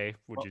why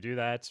would you do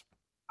that?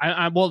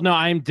 No,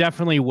 I'm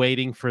definitely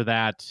waiting for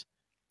that.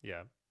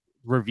 Yeah.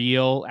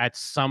 Reveal at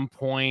some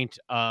point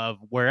of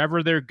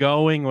wherever they're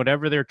going,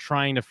 whatever they're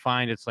trying to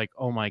find. It's like,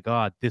 oh my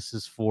God, this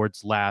is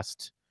Ford's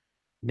last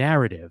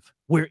narrative.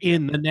 We're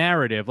in the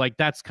narrative. Like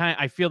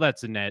I feel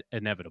that's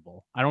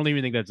inevitable. I don't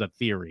even think that's a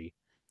theory.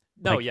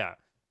 No, like, yeah.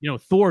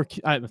 Ford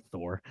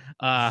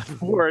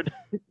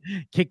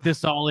kicked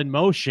this all in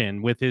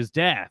motion with his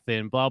death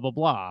and blah, blah,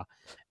 blah.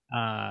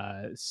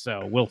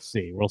 So we'll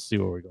see. We'll see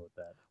where we go with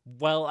that.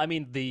 Well, I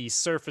mean, the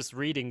surface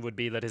reading would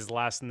be that his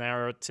last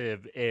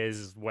narrative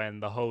is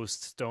when the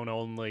hosts don't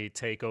only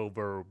take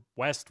over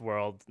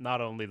Westworld, not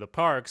only the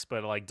parks,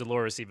 but like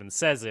Dolores even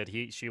says it,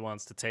 she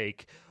wants to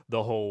take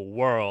the whole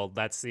world.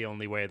 That's the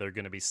only way they're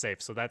going to be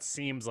safe. So that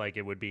seems like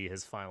it would be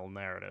his final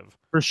narrative.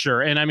 For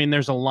sure. And I mean,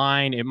 there's a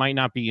line, it might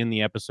not be in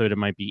the episode, it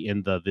might be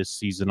in this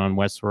season on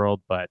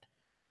Westworld, but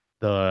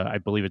I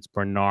believe it's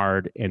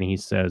Bernard, and he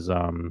says,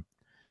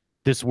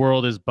 this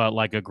world is but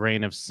like a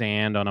grain of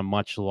sand on a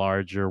much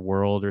larger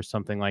world or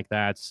something like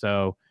that.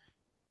 So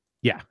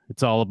yeah,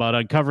 it's all about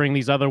uncovering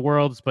these other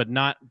worlds, but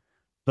not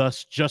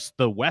thus just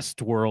the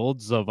West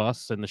worlds of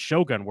us and the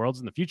Shogun worlds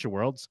and the future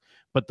worlds,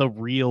 but the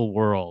real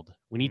world.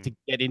 We need to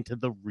get into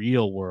the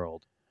real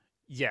world.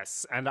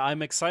 Yes, and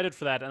I'm excited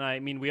for that. And I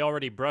mean, we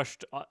already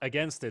brushed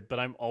against it, but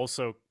I'm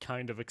also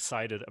kind of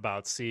excited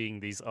about seeing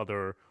these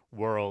other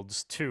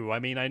worlds too. I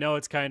mean, I know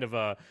it's kind of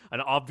an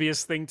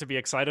obvious thing to be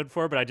excited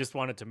for, but I just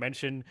wanted to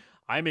mention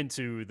I'm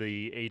into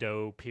the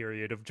Edo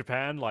period of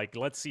Japan. Like,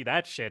 let's see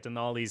that shit and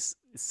all these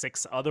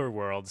 6 other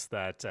worlds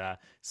that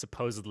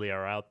supposedly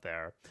are out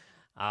there.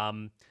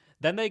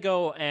 Then they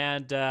go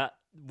and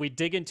we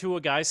dig into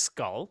a guy's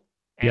skull,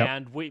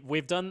 and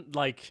we've done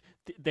like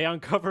they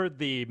uncovered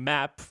the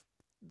map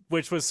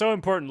which was so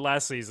important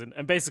last season,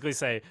 and basically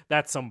say,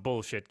 that's some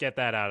bullshit. Get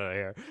that out of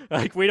here.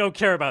 Like, we don't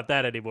care about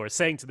that anymore.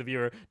 Saying to the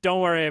viewer,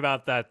 don't worry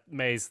about that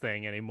maze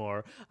thing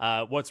anymore.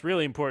 What's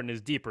really important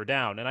is deeper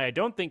down. And I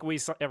don't think we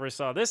ever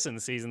saw this in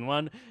season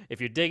 1. If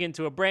you dig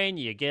into a brain,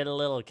 you get a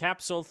little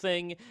capsule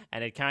thing,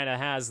 and it kind of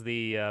has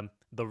the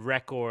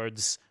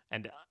records,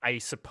 and I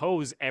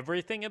suppose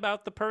everything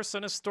about the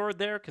person is stored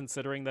there,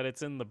 considering that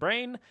it's in the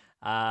brain.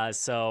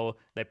 So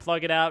they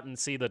plug it out and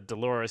see that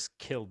Dolores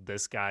killed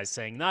this guy,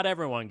 saying not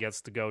everyone gets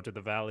to go to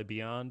the Valley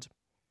Beyond.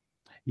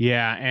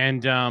 Yeah,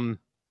 and I'm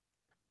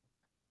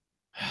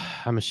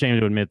ashamed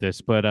to admit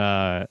this, but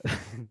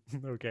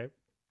Okay.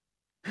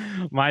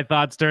 my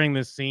thoughts during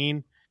this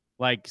scene,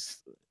 like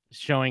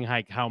showing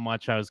like how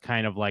much I was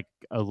kind of like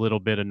a little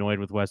bit annoyed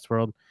with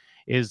Westworld,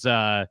 is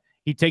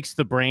he takes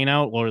the brain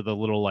out, or the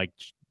little like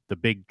the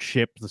big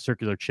chip, the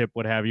circular chip,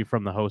 what have you,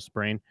 from the host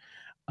brain,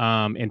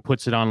 and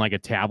puts it on like a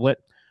tablet.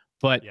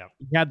 But Yeah.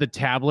 he had the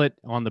tablet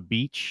on the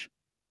beach,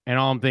 and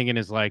all I'm thinking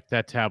is like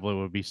that tablet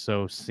would be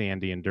so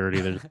sandy and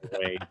dirty. There's no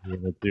way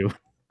he'd be able to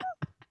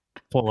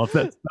pull up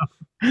that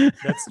stuff.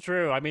 That's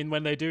true. I mean,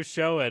 when they do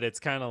show it, it's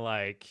kind of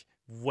like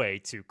way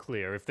too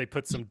clear. If they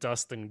put some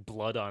dust and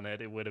blood on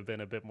it, it would have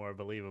been a bit more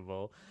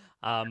believable.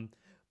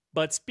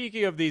 But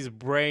speaking of these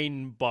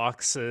brain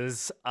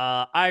boxes,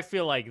 I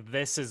feel like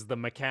this is the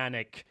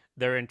mechanic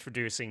they're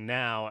introducing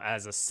now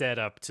as a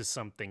setup to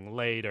something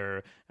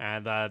later.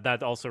 And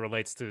that also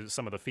relates to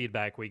some of the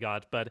feedback we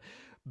got. But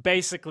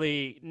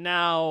basically,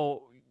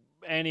 now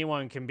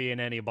anyone can be in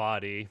any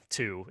body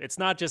too. It's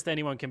not just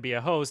anyone can be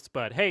a host,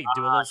 but hey,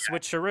 do a little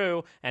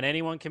switcheroo and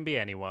anyone can be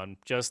anyone.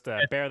 Just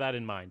bear that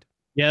in mind.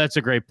 Yeah, that's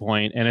a great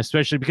point. And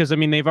especially because, I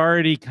mean, they've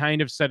already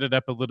kind of set it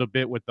up a little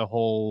bit with the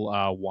whole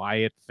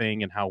Wyatt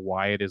thing, and how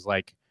Wyatt is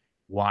like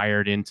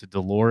wired into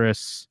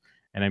Dolores.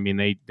 And I mean,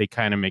 they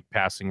kind of make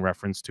passing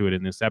reference to it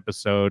in this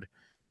episode,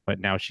 but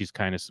now she's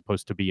kind of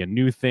supposed to be a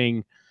new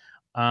thing.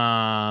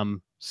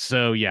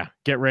 So yeah,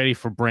 get ready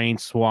for Brain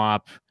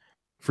Swap,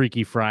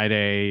 Freaky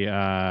Friday,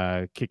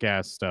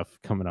 kick-ass stuff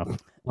coming up.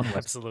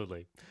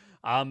 Absolutely.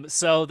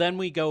 So then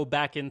we go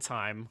back in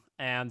time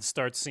and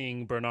start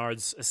seeing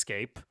Bernard's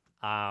escape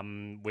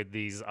with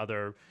these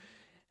other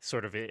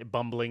sort of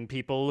bumbling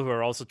people who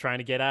are also trying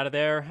to get out of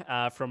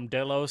there from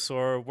Delos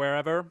or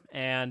wherever.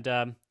 And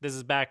this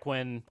is back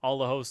when all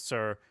the hosts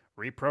are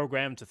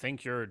reprogrammed to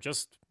think you're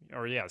just,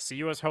 or yeah, see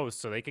you as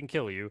hosts so they can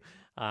kill you.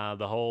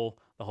 The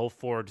whole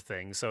Ford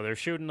thing. So they're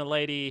shooting a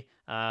lady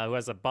who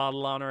has a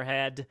bottle on her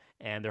head,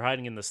 and they're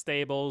hiding in the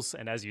stables.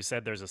 And as you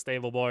said, there's a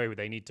stable boy who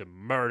they need to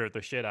murder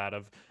the shit out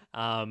of.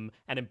 And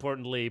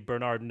importantly,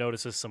 Bernard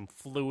notices some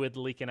fluid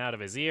leaking out of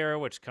his ear,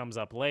 which comes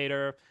up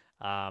later.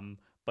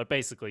 But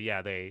basically,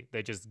 yeah, they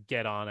just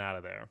get on out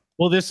of there.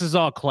 Well, this is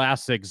all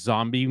classic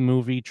zombie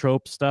movie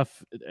trope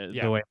stuff,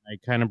 Yeah. the way I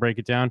kind of break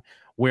it down,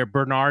 where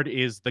Bernard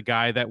is the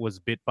guy that was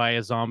bit by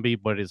a zombie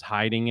but is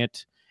hiding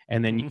it.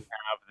 And then you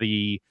have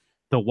the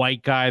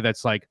white guy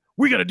that's like,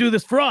 we got to do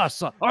this for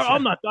us.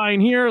 I'm not dying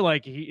here.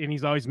 Like,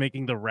 he's always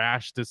making the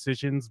rash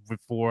decisions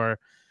before,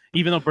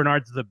 even though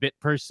Bernard's the bit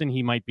person,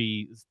 he might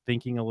be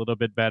thinking a little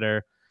bit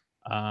better.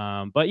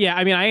 But yeah,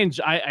 I mean,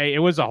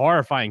 it was a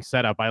horrifying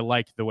setup. I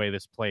liked the way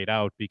this played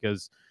out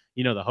because,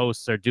 you know, the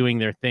hosts are doing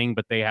their thing,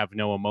 but they have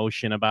no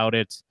emotion about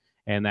it.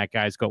 And that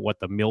guy's got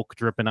the milk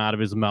dripping out of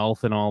his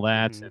mouth and all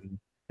that. And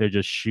they're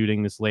just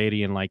shooting this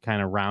lady and like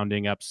kind of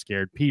rounding up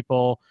scared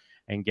people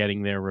and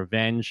getting their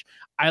revenge.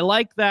 I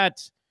like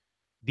that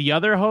the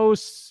other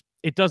hosts,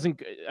 it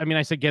doesn't, I mean,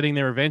 I said getting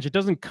their revenge. It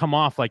doesn't come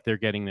off like they're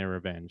getting their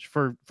revenge.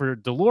 For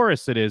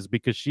Dolores, it is,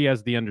 because she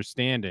has the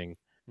understanding.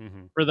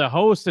 For the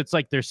host, it's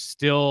like they're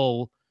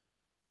still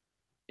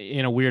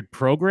in a weird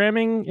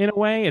programming in a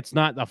way. It's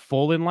not a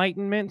full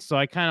enlightenment. So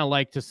I kind of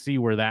like to see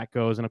where that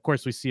goes. And of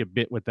course, we see a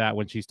bit with that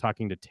when she's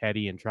talking to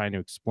Teddy and trying to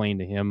explain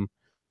to him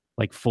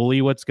like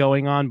fully what's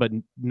going on, but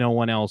no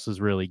one else is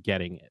really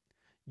getting it.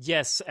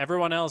 Yes,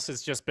 everyone else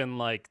has just been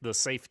like the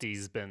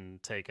safety's been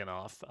taken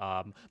off.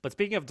 But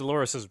speaking of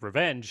Dolores'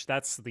 revenge,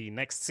 that's the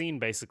next scene.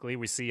 Basically,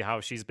 we see how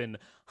she's been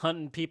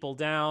hunting people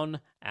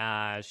down,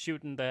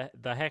 shooting the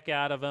heck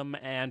out of them,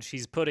 and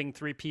she's putting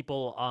 3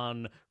 people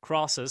on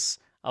crosses.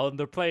 Oh, and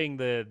they're playing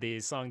the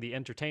song "The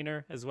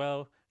Entertainer" as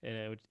well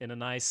in a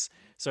nice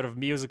sort of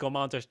musical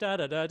montage. Da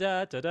da da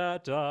da da da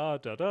da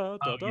da da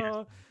da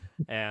da,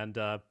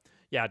 and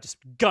yeah, just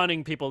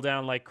gunning people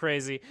down like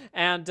crazy.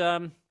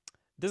 And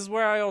this is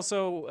where I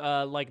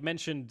also like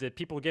mentioned that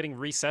people getting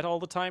reset all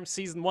the time.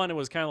 Season 1, it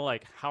was kind of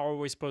like, how are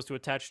we supposed to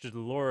attach to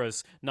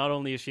Dolores? Not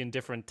only is she in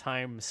different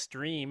time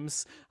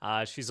streams,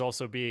 she's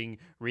also being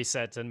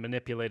reset and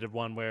manipulated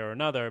one way or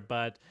another.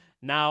 But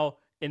now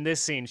in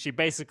this scene, she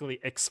basically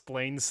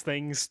explains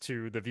things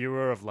to the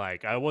viewer of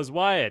like, I was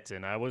Wyatt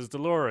and I was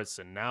Dolores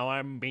and now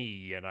I'm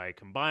me and I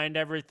combined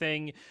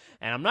everything.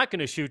 And I'm not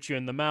going to shoot you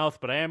in the mouth,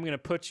 but I am going to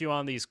put you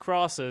on these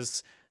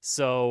crosses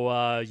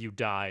so you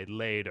die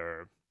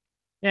later.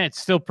 Yeah,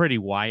 it's still pretty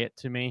Wyatt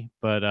to me,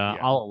 but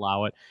I'll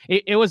allow it.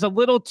 It was a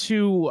little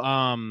too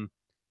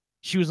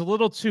she was a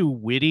little too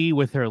witty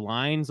with her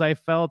lines. I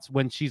felt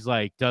when she's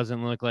like,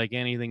 "Doesn't look like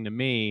anything to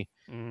me."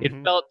 It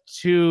Hmm. felt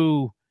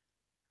too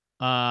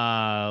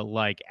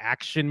like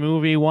action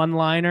movie one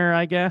liner,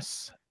 I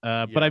guess.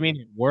 But I Yeah. mean,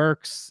 it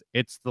works.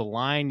 It's the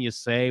line you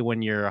say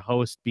when you're a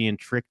host being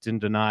tricked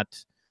into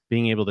not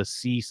being able to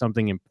see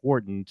something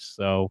important.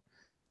 So,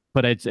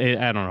 but I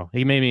don't know.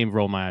 He made me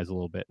roll my eyes a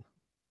little bit.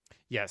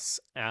 Yes.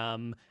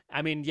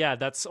 I mean, yeah,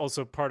 that's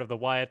also part of the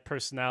Wyatt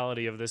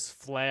personality of this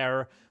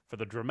flair for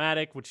the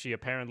dramatic, which she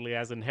apparently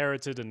has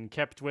inherited and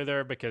kept with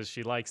her because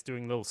she likes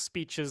doing little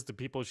speeches to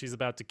people she's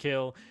about to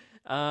kill.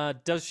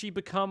 Does she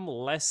become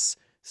less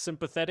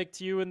sympathetic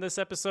to you in this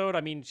episode?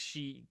 I mean,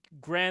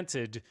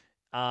 granted,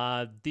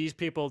 these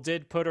people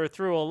did put her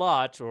through a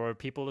lot, or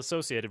people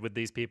associated with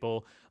these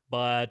people,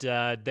 but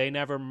they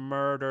never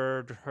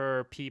murdered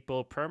her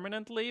people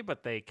permanently,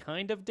 but they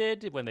kind of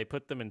did when they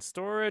put them in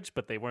storage,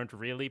 but they weren't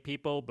really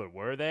people, but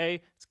were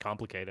they? It's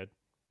complicated.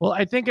 Well,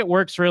 I think it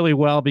works really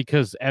well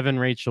because Evan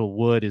Rachel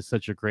Wood is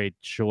such a great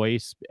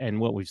choice, and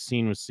what we've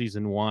seen with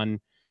season one,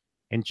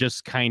 and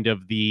just kind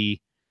of the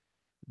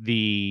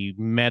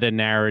meta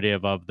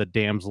narrative of the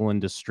damsel in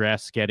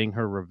distress getting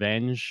her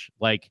revenge.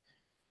 Like,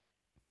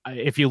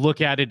 if you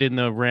look at it in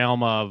the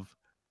realm of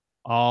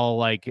all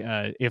like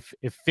if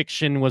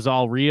fiction was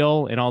all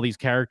real and all these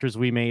characters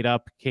we made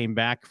up came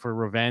back for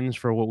revenge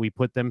for what we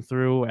put them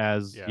through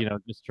as Yeah.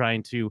 just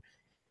trying to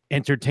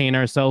entertain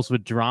ourselves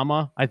with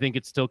drama, I think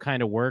it still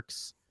kind of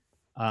works.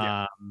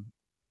 Yeah. um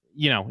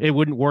it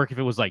wouldn't work if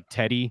it was like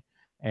Teddy,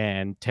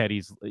 and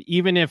Teddy's,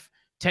 even if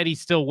Teddy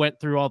still went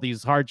through all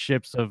these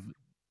hardships of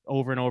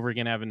over and over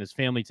again having his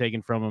family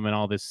taken from him and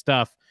all this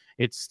stuff,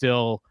 it's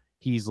still,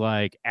 he's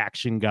like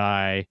action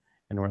guy,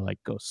 and we're like,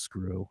 go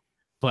screw.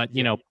 But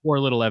Yeah. poor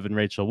little Evan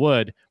Rachel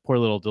Wood, poor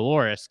little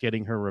Dolores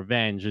getting her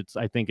revenge.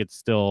 I think it's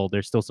still,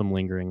 there's still some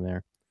lingering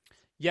there.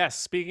 Yes,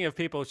 speaking of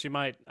people she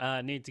might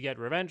need to get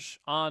revenge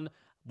on,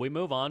 we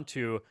move on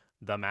to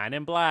the Man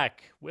in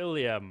Black,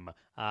 William,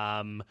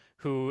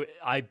 who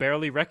I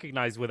barely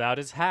recognize without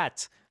his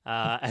hat,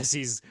 as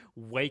he's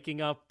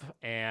waking up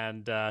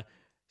and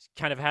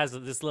kind of has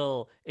this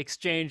little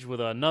exchange with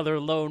another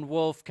lone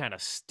wolf, kind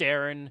of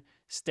staring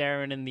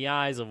in the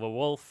eyes of a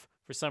wolf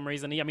for some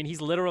reason. I mean, he's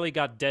literally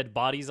got dead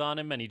bodies on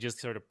him, and he just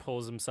sort of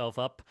pulls himself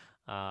up,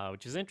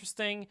 which is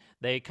interesting.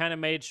 They kind of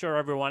made sure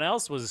everyone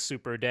else was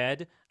super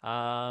dead.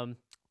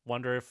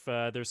 Wonder if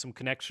there's some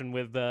connection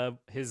with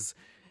his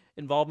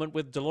involvement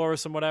with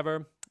Dolores and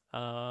whatever.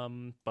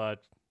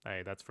 But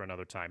hey, that's for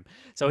another time.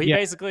 So he Yeah,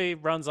 basically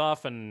runs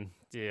off and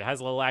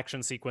has a little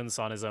action sequence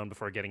on his own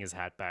before getting his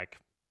hat back.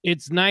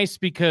 it's nice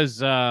because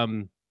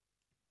from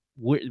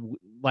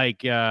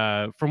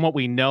what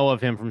we know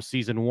of him from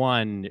season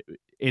one,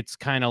 it's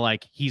kind of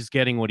like he's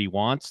getting what he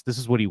wants. This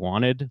is what he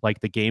wanted. Like,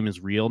 the game is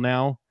real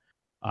now.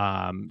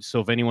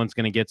 So if anyone's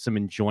going to get some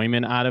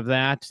enjoyment out of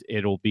that,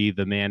 it'll be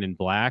the Man in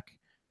Black.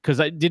 Because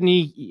I think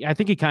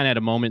he kind of had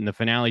a moment in the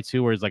finale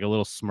too, where he's like a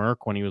little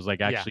smirk when he was like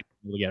Yeah. actually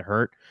going to get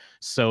hurt.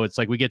 So it's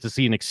like we get to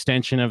see an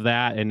extension of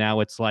that, and now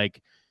it's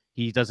like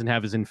he doesn't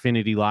have his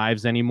infinity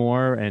lives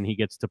anymore, and he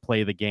gets to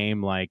play the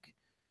game like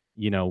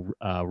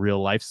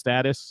real life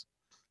status.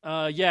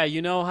 Yeah,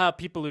 you know how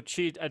people who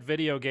cheat at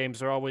video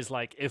games are always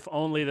like, if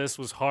only this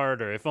was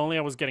harder, if only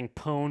I was getting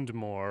pwned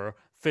more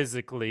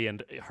physically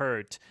and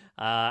hurt.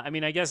 I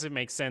mean, I guess it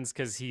makes sense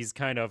because he's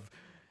kind of,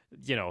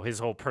 his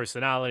whole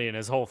personality and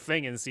his whole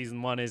thing in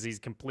season one is he's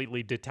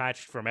completely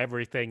detached from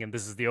everything, and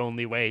this is the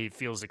only way he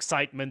feels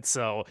excitement.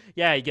 So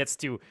yeah, he gets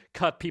to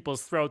cut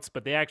people's throats,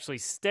 but they actually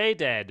stay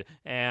dead,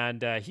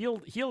 and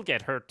he'll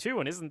get hurt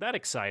too, and isn't that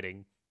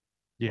exciting?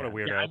 What a Yeah. I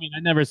weirdo. mean, I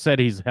never said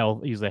he's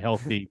a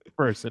healthy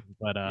person,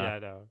 but Yeah, I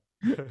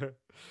know.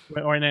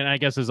 or and then I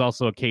guess there's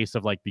also a case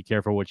of like, be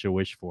careful what you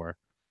wish for.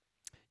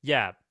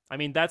 Yeah, I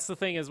mean that's the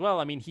thing as well.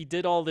 I mean he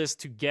did all this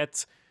to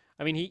get.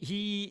 I mean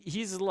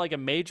he's like a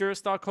major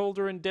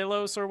stockholder in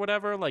Delos or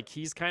whatever. Like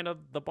he's kind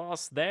of the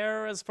boss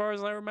there as far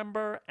as I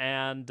remember,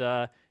 and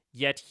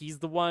yet he's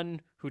the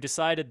one who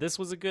decided this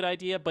was a good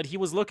idea. But he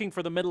was looking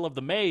for the middle of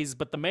the maze,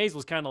 but the maze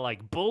was kind of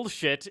like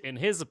bullshit in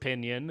his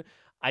opinion.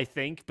 I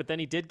think, but then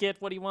he did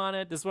get what he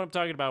wanted. This is what I'm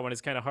talking about when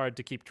it's kind of hard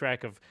to keep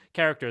track of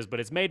characters, but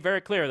it's made very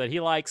clear that he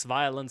likes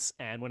violence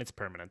and when it's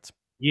permanent.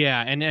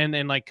 Yeah,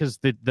 and like, because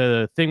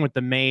the thing with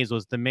the maze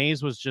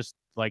was just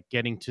like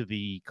getting to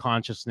the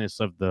consciousness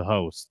of the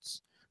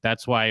hosts.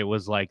 That's why it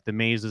was like the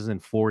maze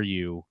isn't for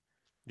you.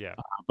 Yeah.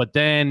 But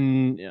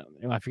then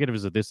I forget if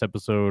it was this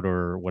episode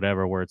or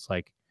whatever, where it's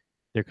like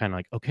they're kind of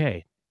like,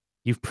 okay,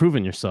 you've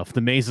proven yourself. The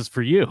maze is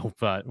for you,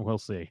 but we'll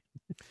see.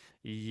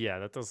 Yeah,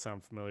 that does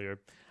sound familiar.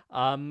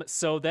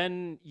 So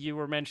then you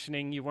were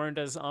mentioning you weren't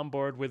as on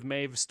board with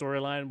Maeve's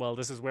storyline. Well,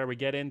 this is where we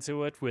get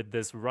into it with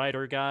this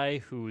writer guy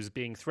who's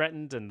being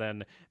threatened, and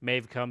then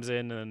Maeve comes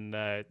in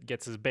and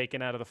gets his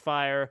bacon out of the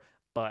fire,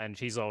 and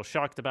she's all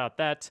shocked about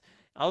that.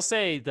 I'll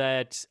say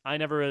that I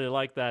never really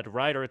liked that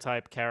writer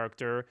type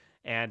character,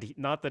 and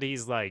not that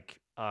he's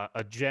like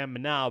a gem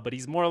now, but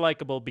he's more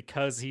likable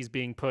because he's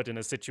being put in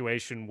a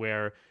situation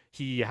where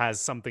he has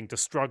something to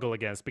struggle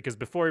against. Because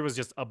before he was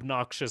just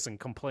obnoxious and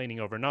complaining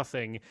over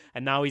nothing,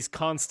 and now he's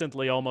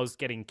constantly almost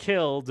getting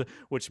killed,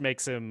 which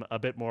makes him a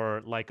bit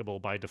more likable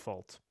by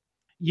default.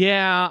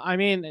 Yeah, I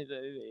mean,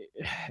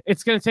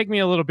 it's going to take me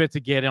a little bit to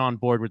get on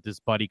board with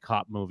this buddy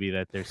cop movie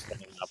that they're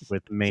setting up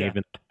with Maeve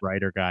and the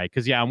writer guy.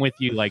 Because yeah, I'm with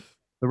you. Like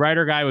the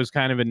writer guy was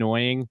kind of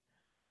annoying.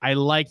 I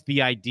liked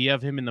the idea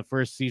of him in the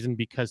first season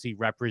because he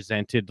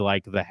represented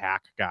like the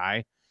hack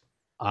guy.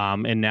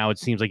 And now it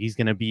seems like he's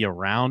going to be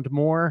around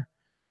more.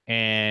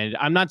 And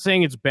I'm not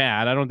saying it's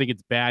bad. I don't think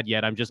it's bad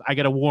yet. I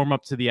got to warm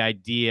up to the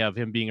idea of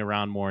him being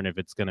around more and if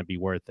it's going to be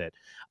worth it.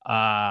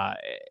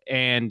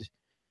 And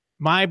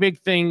my big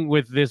thing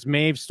with this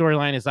Maeve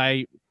storyline is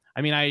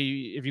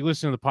if you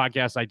listen to the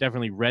podcast, I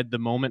definitely read the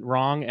moment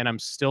wrong, and I'm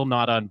still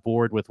not on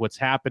board with what's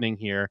happening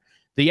here.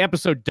 The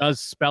episode does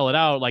spell it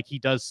out. Like he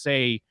does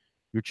say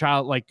your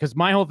child, like, because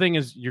my whole thing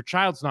is your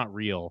child's not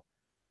real.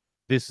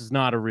 This is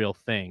not a real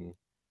thing.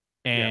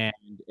 And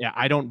yeah,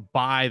 I don't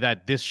buy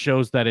that this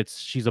shows that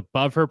she's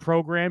above her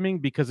programming,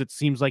 because it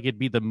seems like it'd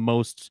be the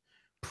most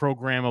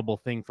programmable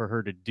thing for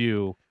her to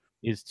do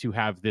is to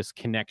have this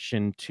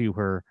connection to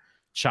her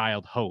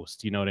child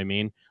host. You know what I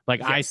mean?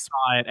 Like, yes. I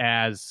saw it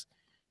as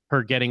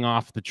her getting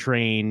off the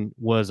train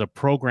was a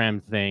program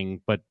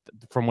thing, but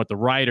from what the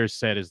writer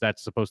said is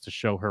that's supposed to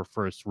show her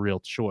first real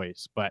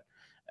choice. But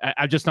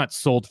I'm just not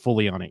sold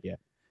fully on it yet.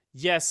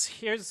 Yes,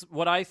 here's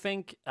what I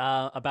think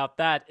about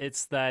that.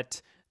 It's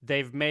that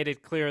they've made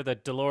it clear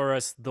that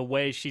Dolores, the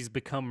way she's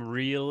become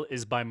real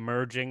is by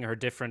merging her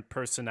different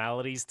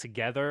personalities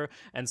together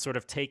and sort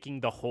of taking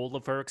the whole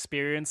of her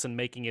experience and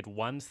making it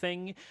one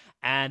thing.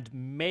 And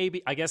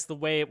maybe, I guess the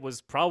way it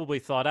was probably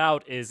thought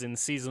out is in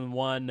season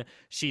 1,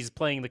 she's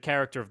playing the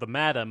character of the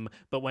Madam,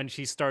 but when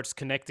she starts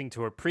connecting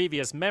to her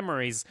previous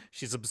memories,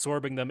 she's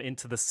absorbing them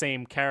into the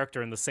same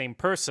character and the same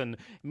person,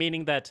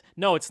 meaning that,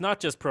 no, it's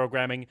not just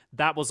programming.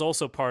 That was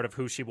also part of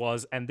who she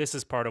was, and this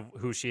is part of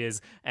who she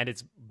is, and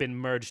it's been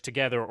merged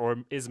together or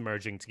is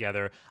merging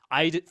together.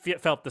 I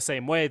felt the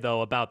same way,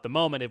 though, about the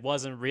moment. It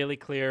wasn't really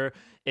clear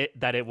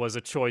that it was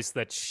a choice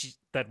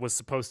that was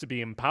supposed to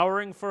be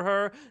empowering for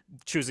her,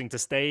 choosing to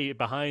stay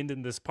behind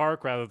in this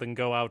park rather than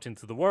go out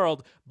into the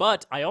world.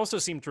 But I also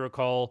seem to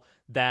recall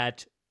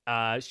that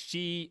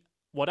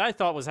what I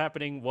thought was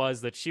happening was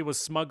that she was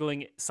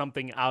smuggling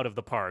something out of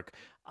the park.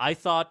 I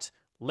thought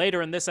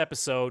later in this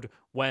episode,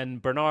 when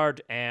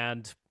Bernard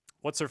and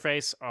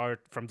what's-her-face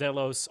from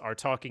Delos are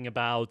talking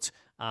about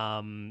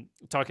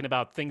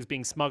things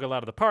being smuggled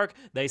out of the park,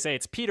 they say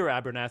it's Peter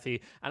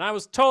Abernathy, and I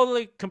was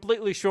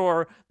completely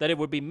sure that it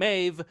would be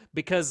Maeve,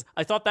 because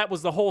I thought that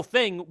was the whole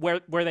thing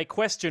where they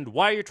questioned,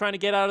 why are you trying to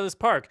get out of this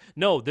park?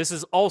 No, this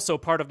is also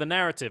part of the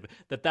narrative,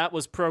 that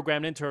was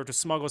programmed into her to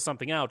smuggle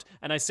something out,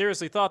 and I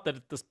seriously thought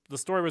that the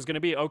story was going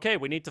to be, okay,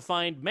 we need to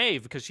find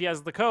Maeve because she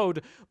has the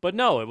code, but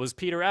no, it was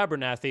Peter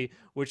Abernathy,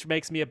 which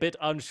makes me a bit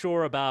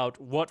unsure about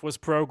what was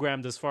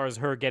programmed as far as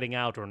her getting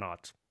out or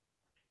not.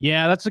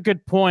 Yeah, that's a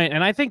good point.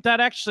 And I think that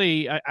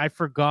actually, I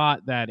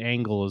forgot that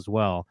angle as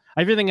well.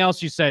 Everything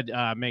else you said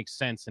makes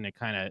sense, and it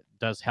kind of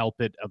does help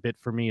it a bit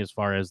for me as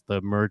far as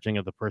the merging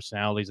of the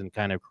personalities and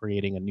kind of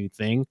creating a new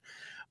thing.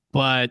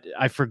 But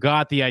I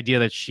forgot the idea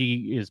that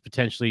she is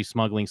potentially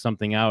smuggling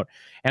something out.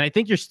 And I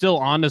think you're still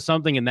onto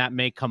something, and that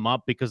may come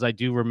up, because I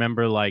do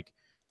remember, like,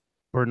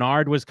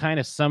 Bernard was kind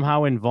of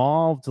somehow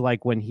involved,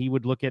 like when he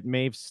would look at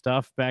Maeve's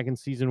stuff back in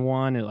season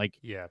 1, and like,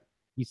 yeah,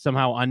 he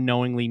somehow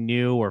unknowingly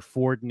knew, or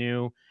Ford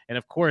knew. And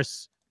of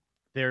course,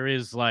 there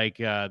is like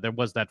there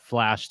was that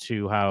flash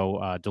to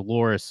how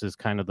Dolores is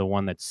kind of the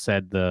one that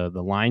said the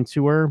line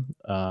to her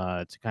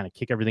to kind of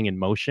kick everything in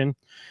motion.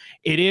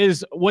 It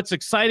is what's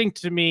exciting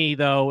to me,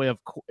 though,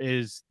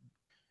 is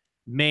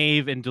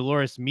Maeve and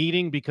Dolores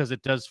meeting, because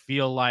it does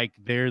feel like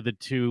they're the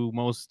two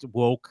most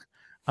woke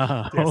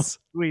hosts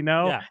we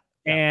know. Yeah.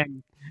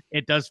 And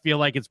it does feel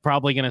like it's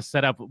probably going to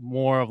set up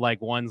more of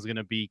like one's going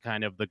to be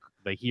kind of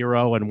the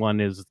hero and one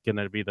is going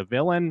to be the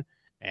villain.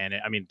 And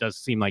it does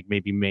seem like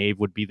maybe Maeve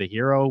would be the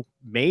hero,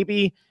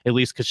 maybe, at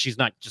least because she's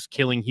not just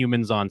killing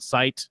humans on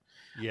sight.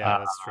 Yeah,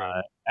 that's true.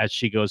 As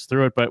she goes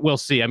through it, but we'll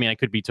see. I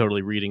could be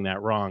totally reading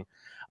that wrong.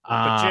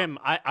 But Jim,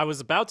 I was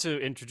about to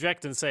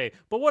interject and say,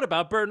 but what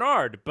about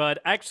Bernard? But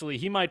actually,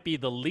 he might be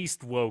the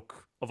least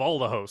woke of all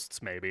the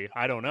hosts, maybe.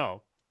 I don't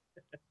know.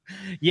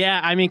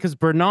 Yeah, because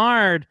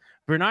Bernard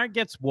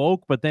gets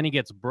woke, but then he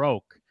gets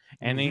broke,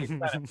 and then he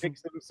kind of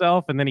fixes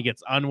himself, and then he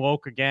gets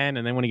unwoke again,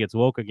 and then when he gets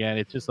woke again,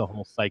 it's just a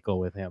whole cycle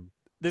with him.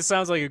 This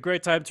sounds like a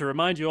great time to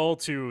remind you all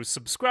to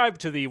subscribe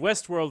to the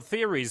Westworld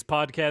Theories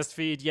podcast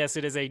feed. Yes,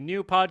 it is a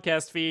new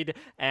podcast feed,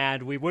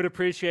 and we would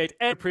appreciate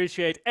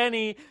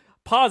any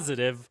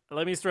positive,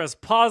 let me stress,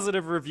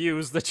 positive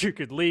reviews that you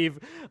could leave.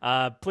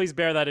 Please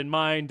bear that in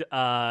mind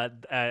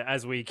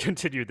as we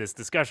continue this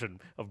discussion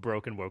of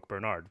Broken Woke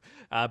Bernard.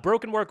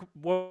 Broken Woke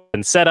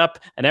and set up,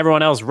 and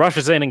everyone else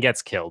rushes in and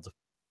gets killed.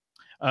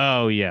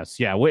 Oh, yes.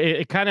 Yeah,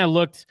 it kind of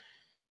looked...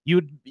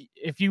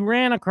 if you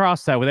ran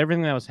across that with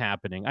everything that was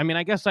happening. I mean,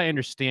 I guess I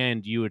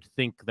understand you would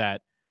think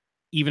that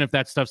even if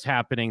that stuff's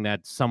happening,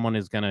 that someone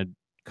is gonna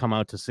come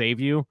out to save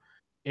you.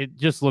 It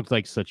just looked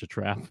like such a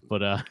trap,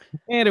 but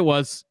and it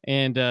was,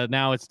 and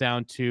now it's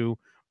down to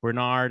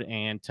Bernard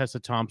and Tessa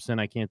Thompson.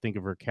 I can't think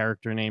of her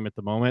character name at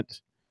the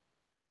moment.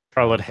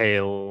 Charlotte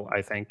Hale,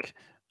 I think.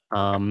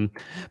 Um,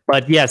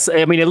 but yes,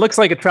 I mean, it looks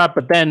like a trap,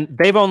 but then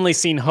they've only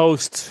seen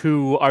hosts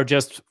who are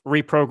just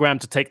reprogrammed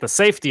to take the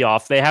safety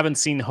off. They haven't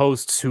seen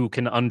hosts who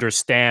can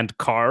understand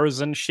cars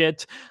and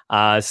shit.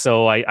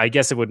 So I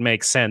guess it would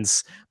make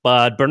sense.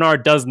 But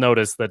Bernard does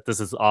notice that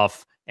this is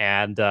off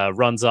and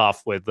runs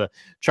off with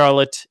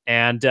Charlotte.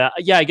 And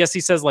yeah, I guess he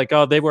says like,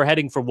 oh, they were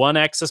heading for one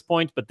access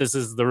point, but this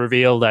is the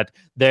reveal that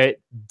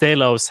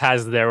Delos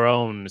has their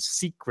own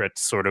secret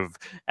sort of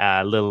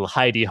little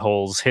hidey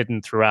holes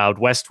hidden throughout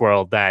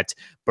Westworld that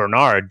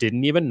Bernard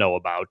didn't even know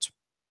about.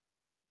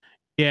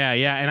 Yeah,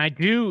 and I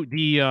do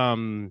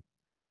the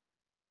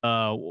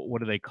what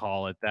do they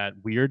call it? That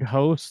weird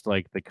host,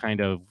 like the kind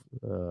of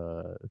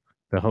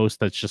the host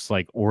that's just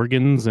like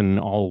organs and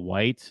all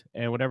white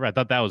and whatever. I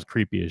thought that was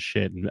creepy as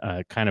shit and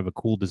kind of a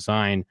cool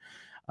design.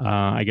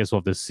 I guess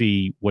we'll have to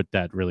see what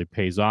that really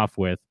pays off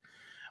with.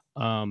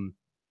 Oh,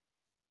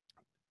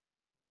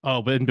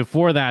 but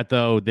before that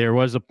though, there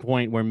was a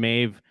point where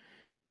Maeve.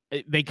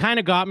 They kind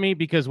of got me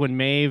because when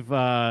Maeve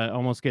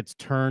almost gets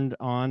turned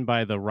on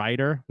by the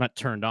writer, not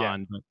turned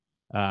on,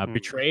 but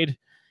betrayed.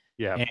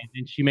 Yeah.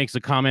 And she makes a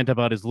comment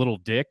about his little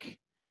dick.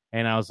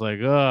 And I was like,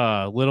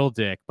 little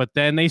dick. But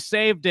then they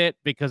saved it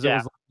because it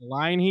was a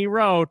line he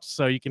wrote.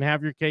 So you can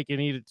have your cake and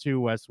eat it too,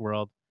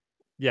 Westworld.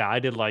 Yeah, I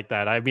did like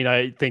that. I mean,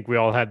 I think we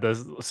all had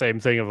the same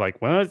thing of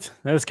like, what?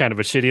 That's kind of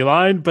a shitty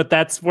line, but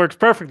that works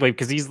perfectly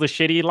because he's the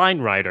shitty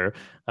line writer.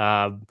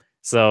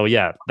 So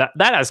yeah, that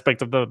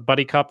aspect of the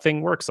buddy cop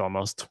thing works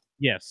almost.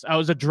 Yes, I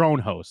was a drone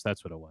host.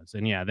 That's what it was.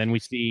 And yeah, then we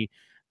see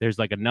there's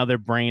like another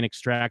brain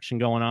extraction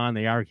going on.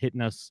 They are hitting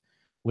us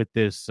with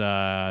this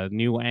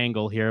new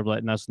angle here,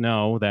 letting us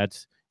know that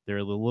they're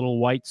the little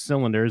white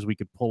cylinders we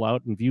could pull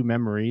out and view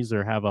memories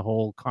or have a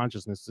whole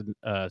consciousness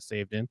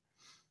saved in.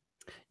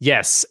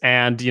 Yes,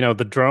 and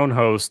the drone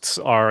hosts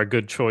are a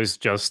good choice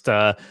just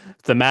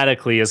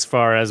thematically as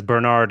far as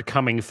Bernard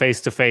coming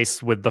face to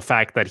face with the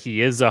fact that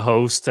he is a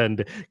host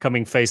and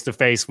coming face to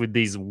face with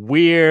these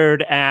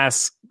weird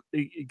ass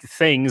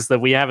things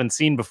that we haven't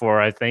seen before,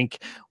 I think,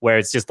 where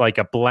it's just like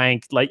a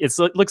blank, like it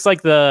looks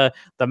like the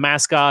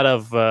mascot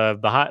of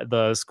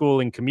the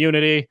schooling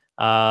community,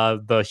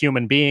 the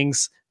human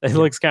beings. It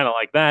looks kind of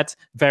like that.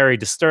 Very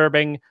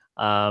disturbing.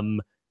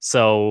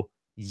 So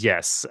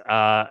yes,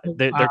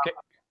 they're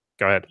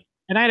go ahead.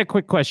 And I had a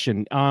quick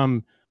question.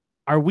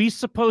 Are we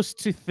supposed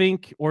to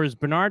think, or is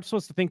Bernard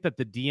supposed to think that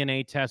the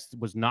DNA test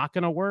was not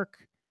going to work?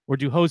 Or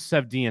do hosts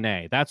have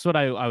DNA? That's what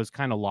I was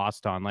kind of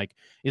lost on. Like,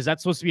 is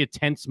that supposed to be a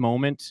tense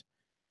moment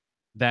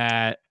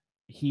that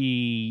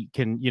he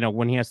can,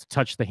 when he has to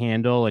touch the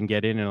handle and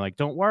get in and like,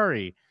 don't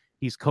worry,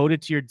 he's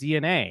coded to your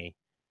DNA.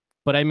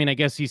 But I mean, I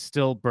guess he's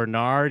still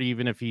Bernard,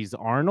 even if he's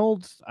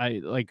Arnold. I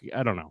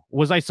don't know.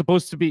 Was there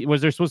supposed to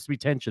be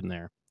tension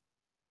there?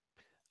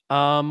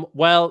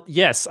 Well,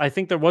 yes, I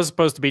think there was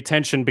supposed to be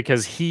tension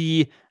because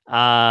he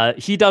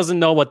doesn't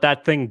know what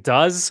that thing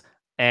does.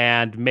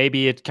 And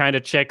maybe it kind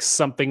of checks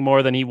something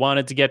more than he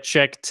wanted to get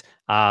checked.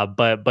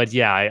 But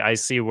yeah, I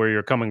see where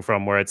you're coming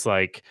from, where it's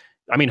like,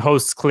 I mean,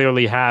 hosts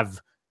clearly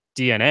have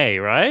DNA,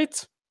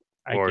 right?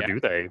 Or do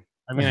they?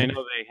 I mean, I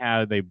know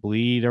they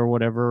bleed or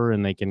whatever,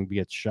 and they can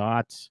get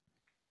shot.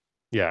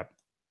 Yeah.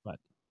 But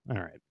all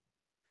right.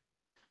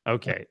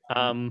 Okay.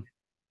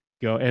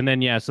 Go and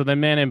then so the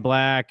Man in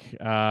Black.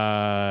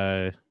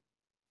 Man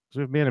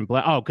in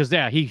Black. Oh, because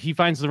he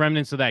finds the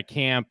remnants of that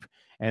camp,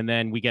 and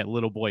then we get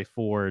Little Boy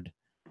Ford.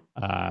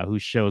 Who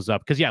shows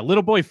up because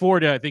Little Boy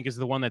Ford I think is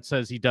the one that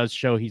says he does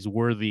show he's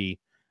worthy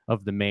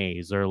of the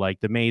maze, or like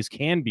the maze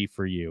can be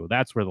for you.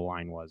 That's where the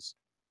line was.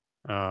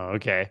 Oh,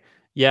 okay.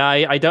 Yeah,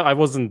 I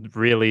wasn't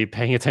really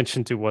paying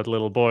attention to what the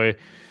little boy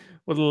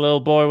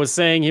was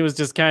saying. He was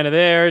just kind of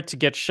there to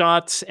get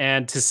shot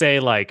and to say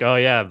like, oh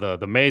yeah,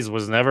 the maze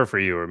was never for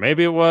you, or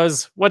maybe it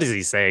was. What does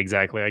he say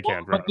exactly? I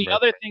can't remember. But the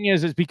other thing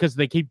is because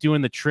they keep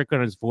doing the trick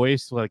on his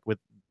voice, like with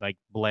like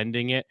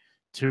blending it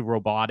to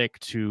robotic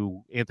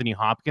to Anthony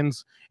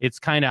Hopkins, it's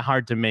kind of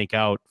hard to make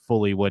out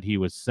fully what he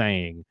was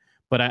saying.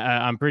 But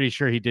I'm pretty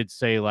sure he did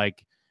say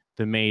like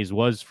the maze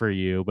was for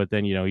you. But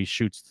then he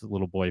shoots the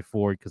Little Boy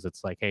Ford because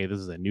it's like, hey, this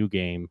is a new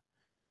game,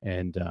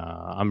 and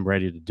I'm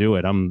ready to do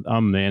it. I'm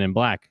Man in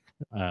Black,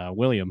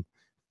 William.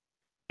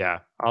 Yeah,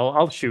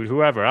 I'll shoot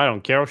whoever. I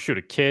don't care. I'll shoot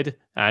a kid,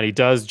 and he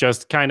does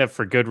just kind of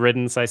for good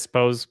riddance, I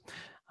suppose.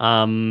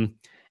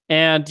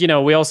 And,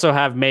 we also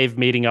have Maeve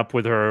meeting up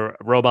with her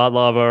robot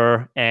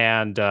lover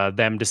and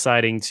them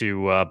deciding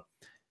to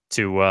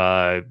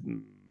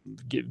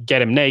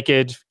get him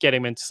naked, get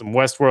him into some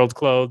Westworld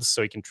clothes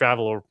so he can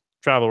travel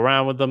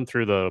around with them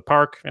through the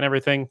park and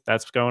everything.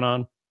 That's what's going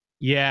on.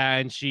 Yeah,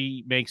 and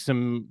she makes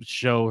him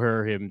show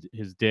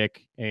his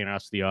dick, and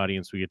us, the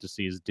audience, we get to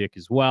see his dick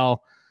as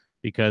well.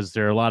 because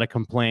there are a lot of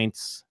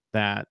complaints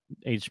that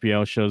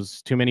HBO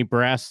shows too many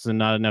breasts and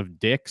not enough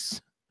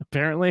dicks,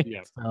 apparently.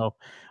 Yeah. So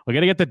we got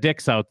to get the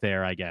dicks out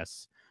there, I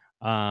guess.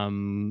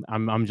 I'm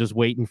just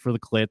waiting for the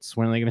clits.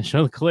 When are they going to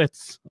show the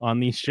clits on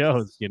these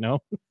shows? You know?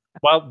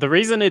 Well, the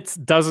reason it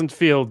doesn't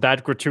feel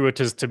that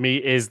gratuitous to me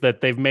is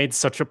that they've made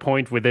such a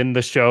point within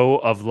the show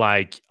of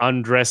like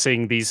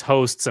undressing these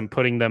hosts and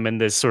putting them in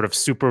this sort of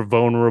super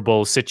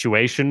vulnerable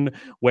situation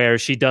where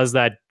she does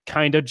that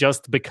kind of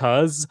just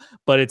because,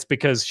 but it's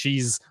because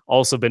she's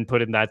also been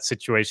put in that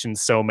situation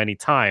so many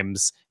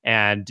times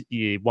and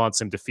he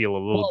wants him to feel a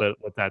little bit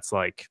what that's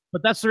like.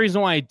 But that's the reason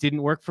why it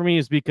didn't work for me,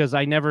 is because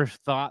I never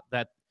thought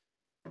that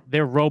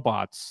they're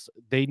robots.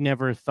 They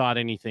never thought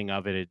anything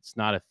of it. It's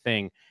not a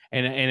thing.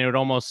 And it would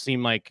almost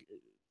seem like,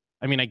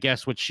 I mean, I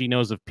guess what she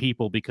knows of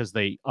people, because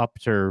they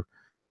upped her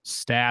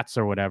stats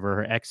or whatever,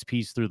 her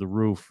XP's through the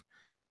roof,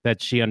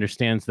 that she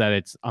understands that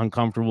it's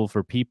uncomfortable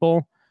for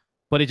people.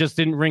 But it just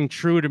didn't ring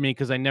true to me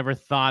because I never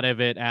thought of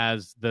it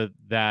as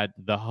that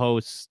the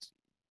host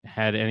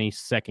had any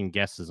second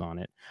guesses on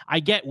it.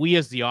 I get we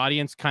as the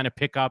audience kind of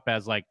pick up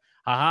as like,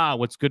 haha,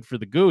 what's good for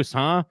the goose,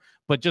 huh?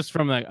 But just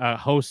from a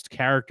host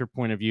character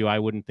point of view, I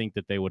wouldn't think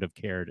that they would have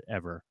cared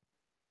ever.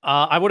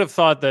 I would have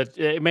thought that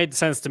it made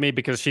sense to me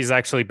because she's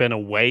actually been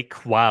awake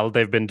while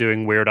they've been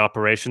doing weird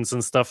operations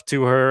and stuff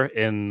to her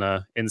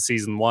in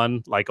season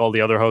 1. Like all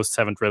the other hosts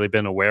haven't really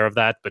been aware of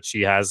that, but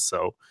she has.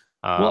 So,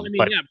 well, I mean,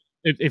 yeah,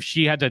 if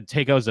she had to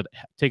take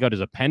out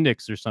his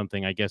appendix or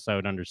something, I guess I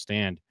would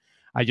understand.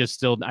 I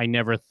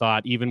never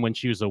thought, even when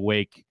she was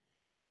awake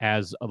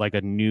as like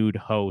a nude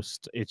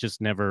host, it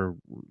just never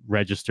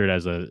registered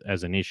as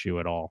an issue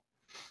at all.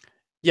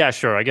 Yeah,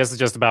 sure. I guess it's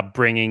just about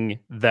bringing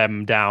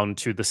them down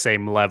to the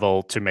same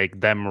level to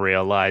make them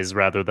realize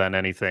rather than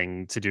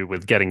anything to do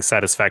with getting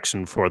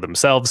satisfaction for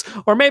themselves.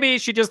 Or maybe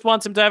she just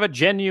wants him to have a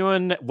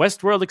genuine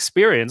Westworld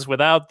experience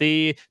without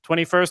the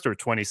 21st or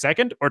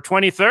 22nd or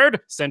 23rd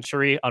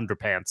century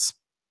underpants.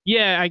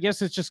 Yeah, I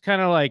guess it's just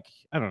kind of like,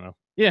 I don't know.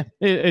 Yeah,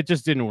 it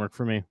just didn't work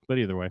for me. But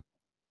either way.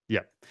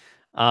 Yeah.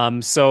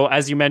 So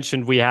as you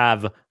mentioned, we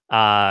have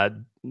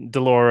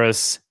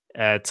Dolores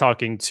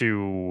talking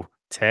to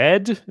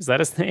Ted. Is that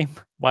his name?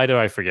 Why do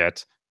I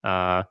forget?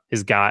 Her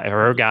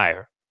guy,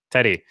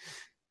 Teddy.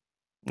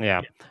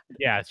 Yeah.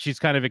 She's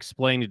kind of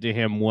explaining to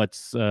him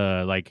what's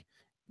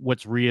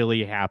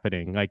really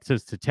happening. Like,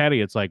 says to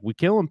Teddy, it's like, we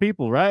killing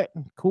people, right?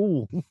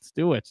 Cool, let's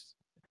do it.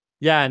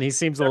 Yeah, and he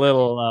seems a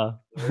little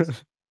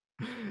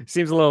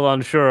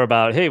unsure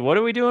about, hey, what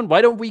are we doing?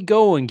 Why don't we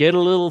go and get a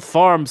little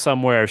farm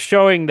somewhere?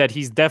 Showing that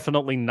he's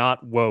definitely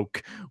not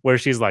woke, where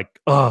she's like,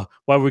 oh,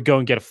 why would we go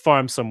and get a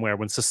farm somewhere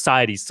when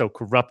society's so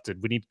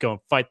corrupted? We need to go and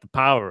fight the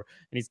power.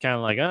 And he's kind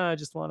of like, I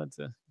just wanted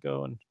to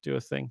go and do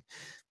a thing.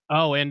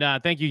 Oh, and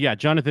thank you. Yeah,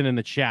 Jonathan in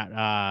the chat.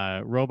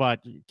 Robot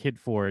Kid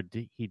Ford,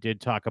 he did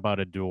talk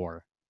about a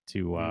door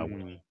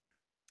to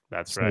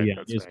That's so, right. yeah,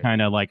 it's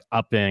kind of like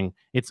upping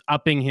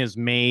his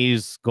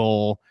maze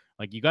goal.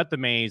 Like, you got the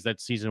maze,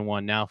 that's season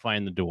 1. Now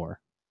find the door.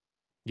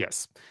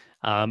 Yes,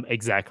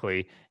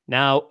 exactly.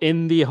 Now,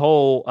 in the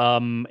whole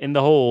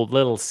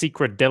little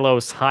secret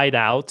Delos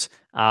hideout,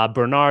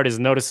 Bernard is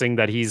noticing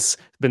that he's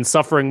been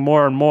suffering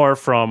more and more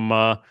from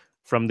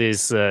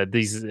these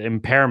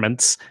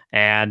impairments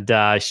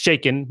and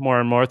shaken more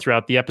and more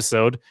throughout the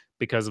episode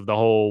because of the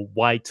whole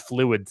white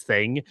fluid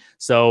thing.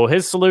 So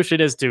his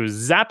solution is to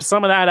zap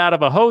some of that out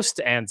of a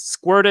host and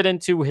squirt it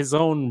into his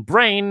own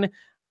brain.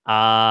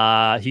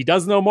 He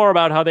does know more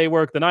about how they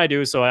work than I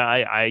do, so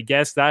I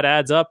guess that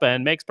adds up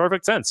and makes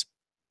perfect sense.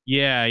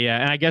 Yeah,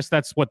 and I guess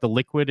that's what the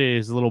liquid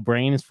his little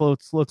brain is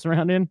floats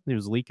around in. It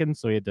was leaking,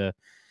 so he had to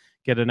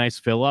get a nice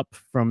fill up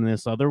from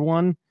this other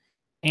one.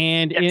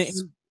 And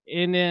yes.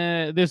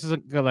 This is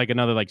like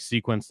another like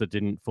sequence that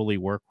didn't fully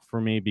work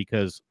for me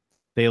because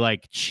they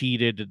like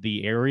cheated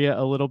the area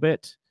a little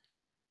bit,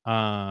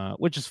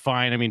 which is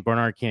fine. I mean,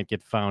 Bernard can't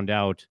get found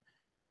out,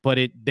 but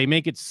they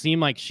make it seem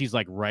like she's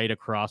like right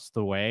across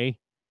the way.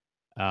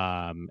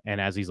 And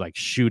as he's like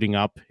shooting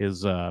up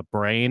his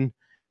brain,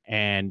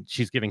 and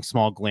she's giving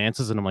small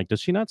glances, and I'm like,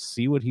 does she not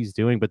see what he's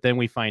doing? But then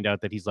we find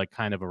out that he's like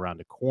kind of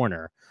around a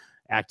corner,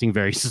 acting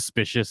very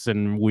suspicious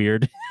and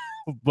weird.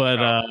 But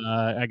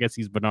I guess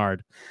he's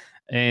Bernard.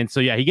 And so,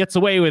 yeah, he gets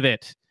away with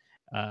it.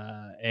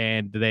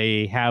 And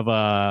they have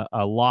a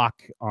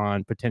lock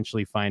on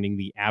potentially finding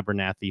the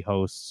Abernathy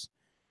hosts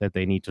that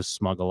they need to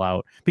smuggle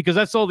out. Because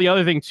that's all the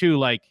other thing, too.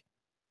 Like,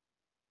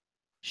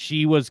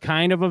 she was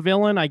kind of a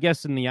villain, I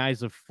guess, in the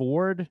eyes of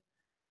Ford.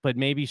 But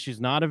maybe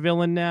she's not a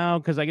villain now,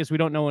 because I guess we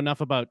don't know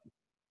enough about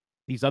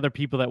these other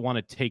people that want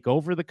to take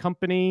over the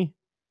company.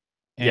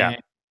 And yeah.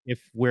 If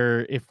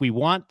we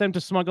want them to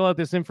smuggle out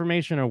this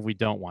information, or if we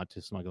don't want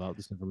to smuggle out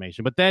this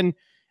information. But then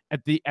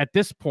at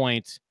this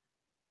point,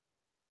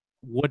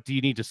 what do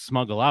you need to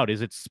smuggle out?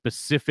 Is it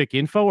specific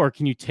info, or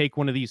can you take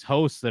one of these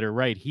hosts that are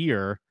right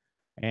here?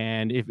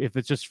 And if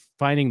it's just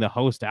finding the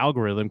host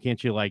algorithm,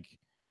 can't you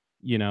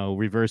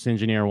reverse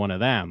engineer one of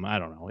them? I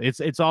don't know.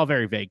 It's all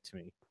very vague to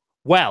me.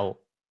 Well,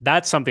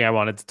 that's something I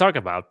wanted to talk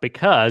about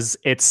because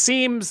it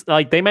seems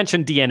like they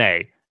mentioned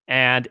DNA.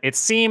 And it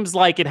seems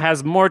like it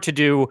has more to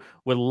do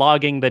with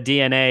logging the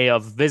DNA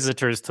of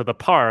visitors to the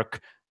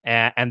park,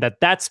 and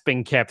that's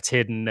been kept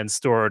hidden and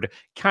stored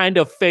kind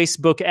of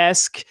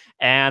Facebook-esque,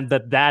 and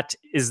that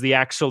is the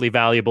actually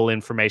valuable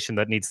information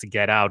that needs to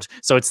get out.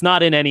 So it's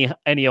not in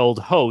any old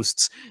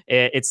hosts.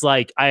 It's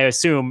like, I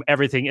assume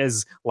everything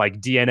is like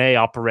DNA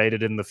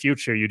operated in the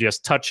future. You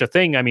just touch a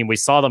thing. I mean, we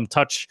saw them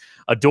touch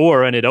a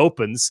door and it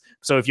opens.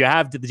 So if you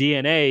have the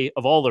DNA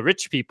of all the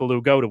rich people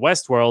who go to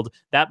Westworld,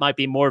 that might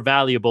be more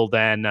valuable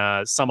than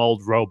some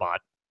old robot.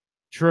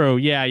 True.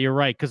 Yeah, you're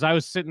right. Because I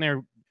was sitting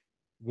there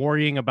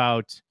worrying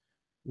about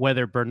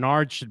whether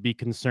Bernard should be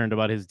concerned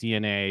about his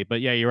DNA.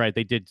 But yeah, you're right.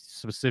 They did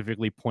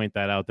specifically point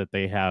that out, that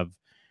they have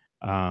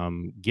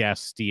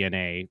guest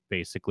DNA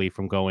basically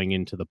from going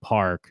into the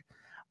park.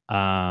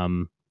 Yeah,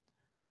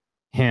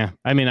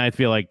 I mean, I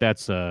feel like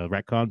that's a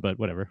retcon, but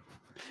whatever.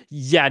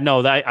 Yeah,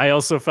 no, I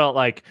also felt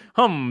like,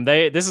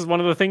 this is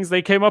one of the things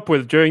they came up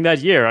with during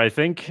that year. I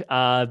think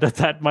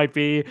that might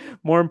be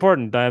more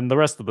important than the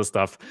rest of the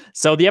stuff.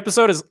 So the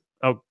episode is.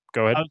 Oh,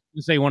 go ahead. I was going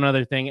to say one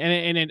other thing,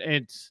 and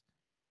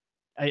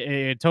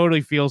it totally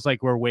feels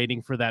like we're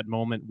waiting for that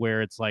moment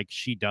where it's like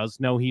she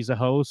does know he's a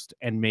host,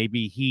 and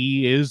maybe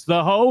he is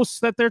the host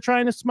that they're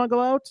trying to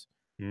smuggle out.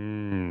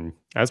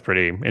 That's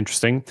pretty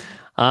interesting.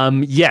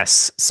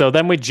 Yes. So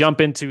then we jump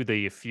into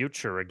the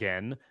future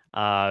again.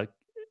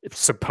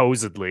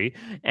 Supposedly,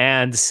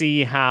 and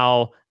see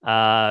how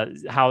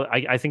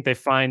I think they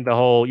find the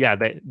whole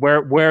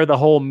where the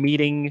whole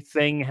meeting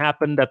thing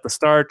happened at the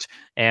start,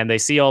 and they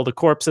see all the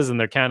corpses, and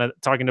they're kind of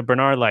talking to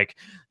Bernard like,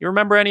 you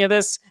remember any of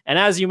this? And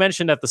as you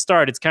mentioned at the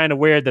start, it's kind of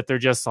weird that they're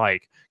just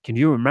like, can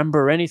you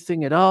remember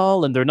anything at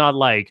all? And they're not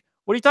like,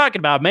 what are you talking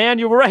about, man?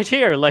 You were right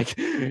here. Like,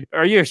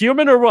 are you a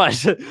human or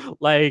what?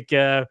 Like,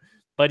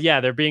 but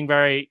yeah, they're being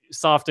very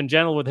soft and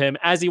gentle with him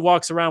as he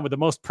walks around with the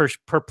most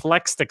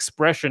perplexed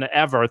expression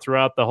ever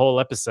throughout the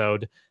whole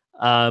episode.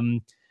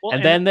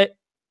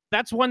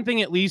 That's one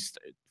thing, at least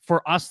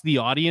for us, the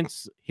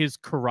audience, his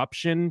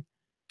corruption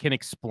can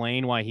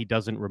explain why he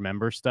doesn't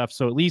remember stuff.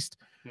 So at least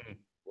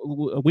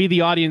we,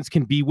 the audience,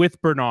 can be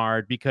with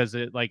Bernard, because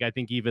I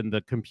think even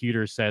the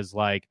computer says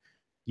like,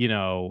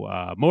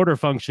 motor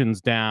functions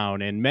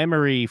down and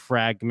memory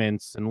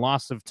fragments and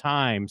loss of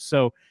time.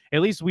 So at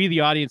least we,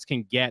 the audience,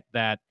 can get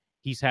that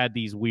he's had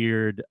these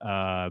weird,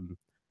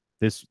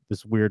 this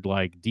weird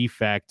like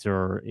defect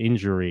or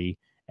injury,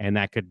 and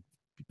that could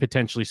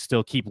potentially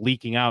still keep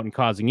leaking out and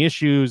causing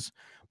issues.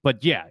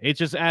 But yeah, it's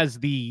just as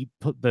the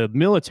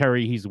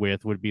military he's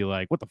with would be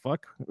like, what the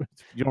fuck?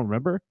 You don't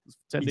remember?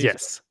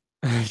 Yes.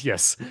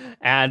 Yes.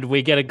 And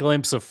we get a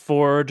glimpse of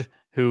Ford,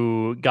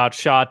 who got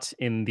shot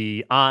in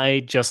the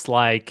eye, just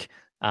like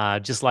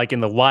in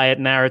the Wyatt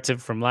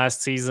narrative from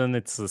last season.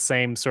 It's the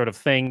same sort of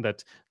thing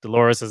that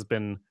Dolores has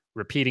been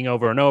repeating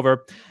over and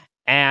over.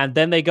 And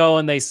then they go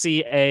and they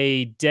see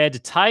a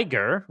dead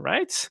tiger,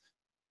 right?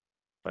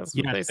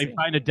 They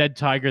find a dead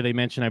tiger. They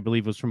mentioned, I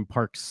believe, was from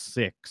Park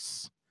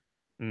 6.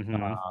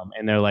 Mm-hmm.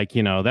 And they're like,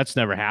 that's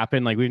never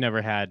happened. Like, we've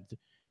never had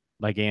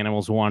like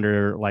animals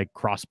wander like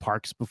cross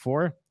parks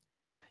before.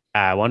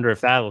 I wonder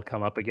if that'll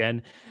come up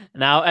again.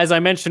 Now, as I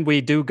mentioned,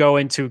 we do go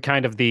into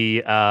kind of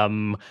the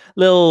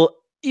little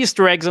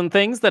Easter eggs and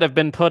things that have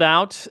been put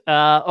out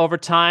over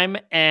time,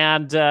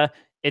 and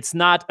it's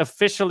not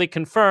officially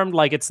confirmed.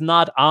 Like, it's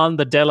not on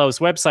the Delos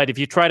website. If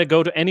you try to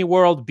go to any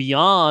world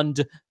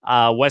beyond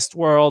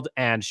Westworld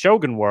and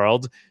Shogun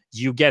World,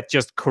 you get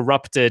just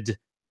corrupted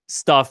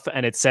stuff,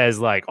 and it says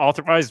like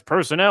authorized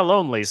personnel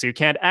only, so you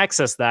can't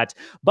access that.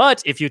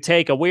 But if you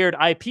take a weird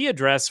IP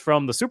address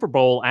from the Super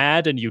Bowl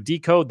ad and you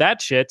decode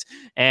that shit,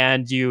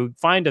 and you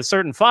find a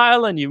certain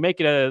file and you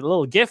make it a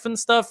little GIF and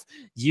stuff,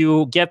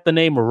 you get the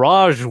name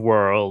Raj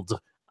World,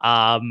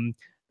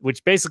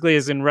 which basically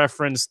is in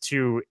reference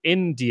to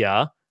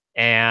India.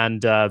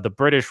 And the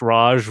British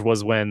Raj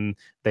was when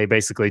they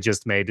basically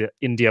just made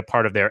India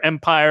part of their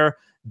empire.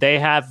 They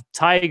have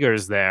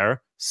tigers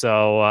there,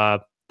 so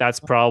that's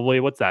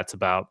probably what that's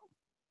about.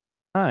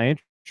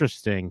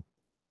 Interesting.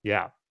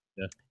 Yeah.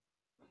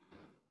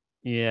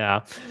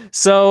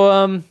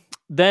 So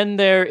then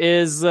there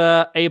is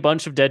a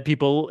bunch of dead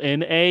people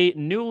in a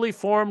newly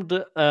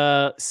formed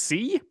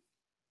sea.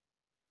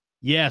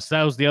 Yes,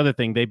 that was the other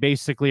thing. They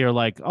basically are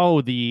like, oh,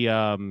 the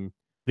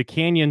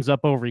canyon's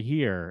up over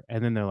here,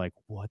 and then they're like,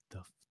 what the?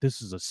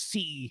 This is a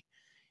sea,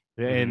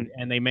 and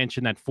they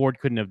mentioned that Ford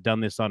couldn't have done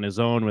this on his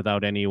own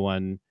without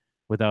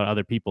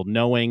other people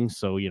knowing.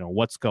 So,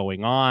 what's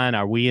going on?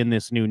 Are we in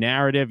this new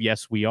narrative?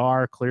 Yes, we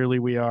are. Clearly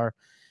we are.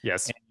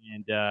 Yes.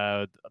 And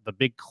the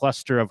big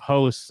cluster of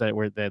hosts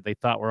that they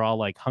thought were all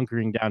like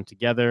hunkering down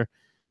together,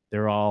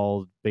 they're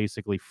all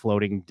basically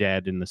floating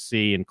dead in the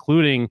sea,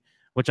 including,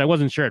 which I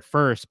wasn't sure at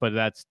first, but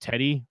that's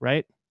Teddy,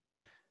 right?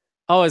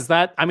 Oh, is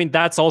that? I mean,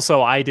 that's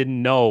also, I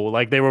didn't know.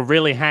 Like, they were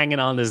really hanging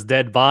on this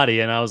dead body,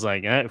 and I was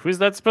like, who's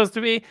that supposed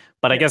to be?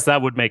 But I guess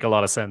that would make a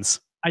lot of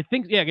sense. I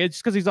think, it's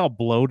just because he's all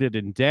bloated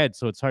and dead,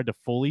 so it's hard to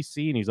fully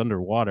see, and he's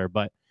underwater.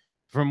 But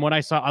from what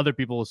I saw, other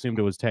people assumed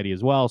it was Teddy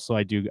as well, so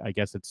I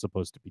guess it's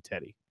supposed to be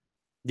Teddy.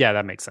 Yeah,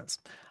 that makes sense.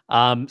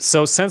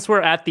 So since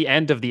we're at the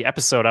end of the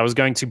episode, I was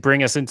going to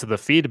bring us into the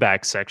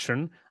feedback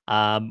section,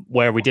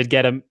 where we did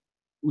get a.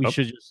 We Oh,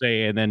 should just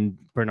say, and then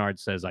Bernard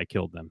says, "I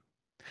killed them."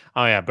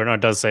 oh yeah,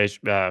 Bernard does say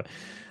that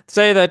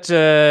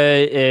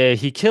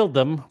he killed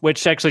them,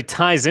 which actually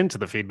ties into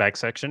the feedback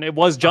section. It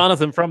was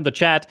Jonathan from the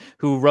chat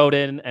who wrote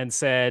in and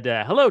said,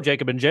 "Hello,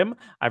 Jacob and Jim.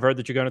 I've heard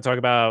that you're going to talk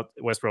about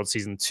Westworld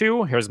season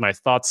 2. Here's my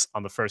thoughts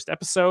on the first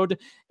episode.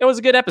 It was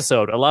a good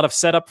episode. A lot of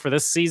setup for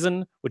this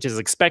season, which is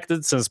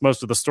expected since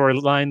most of the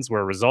storylines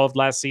were resolved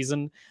last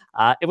season.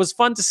 It was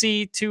fun to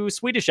see two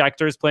Swedish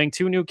actors playing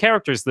two new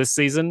characters this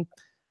season."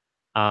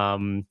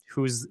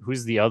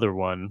 Who's the other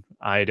one?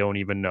 I don't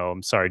even know.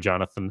 I'm sorry,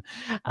 Jonathan.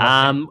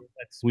 That's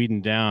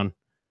Sweden down.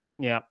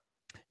 Yeah.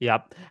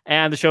 Yep.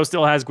 And the show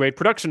still has great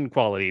production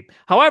quality.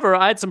 However,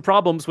 I had some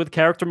problems with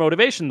character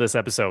motivation this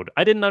episode.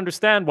 I didn't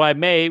understand why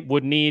May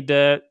would need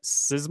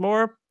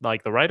Sizemore,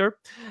 like the writer,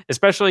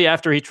 especially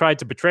after he tried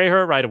to betray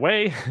her right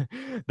away.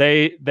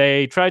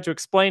 They tried to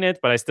explain it,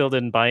 but I still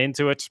didn't buy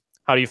into it.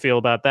 How do you feel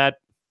about that?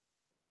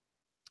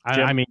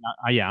 I mean,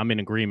 yeah, I'm in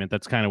agreement.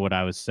 That's kind of what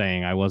I was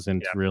saying. I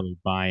wasn't really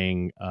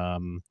buying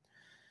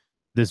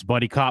this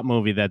buddy cop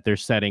movie that they're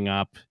setting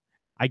up.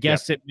 I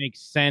guess it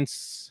makes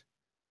sense.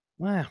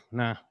 Well,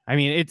 nah. I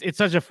mean, it's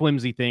such a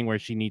flimsy thing where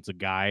she needs a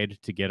guide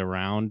to get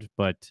around,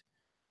 but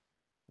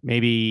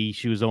maybe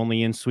she was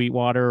only in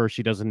Sweetwater, or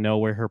she doesn't know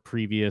where her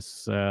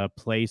previous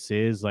place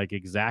is, like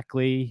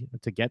exactly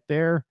to get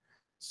there.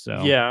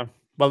 So yeah.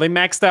 Well, they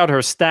maxed out her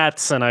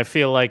stats, and I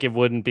feel like it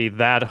wouldn't be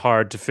that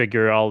hard to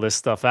figure all this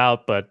stuff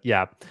out. But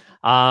yeah,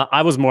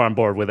 I was more on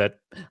board with it.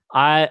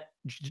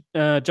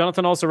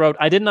 Jonathan also wrote,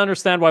 I didn't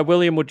understand why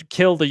William would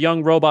kill the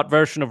young robot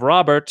version of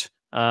Robert.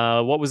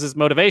 What was his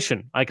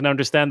motivation? I can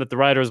understand that the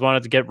writers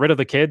wanted to get rid of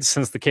the kid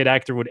since the kid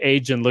actor would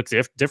age and look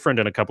different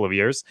in a couple of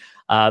years.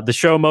 The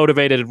show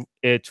motivated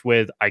it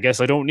with, I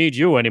guess I don't need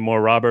you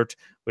anymore, Robert,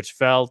 which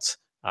felt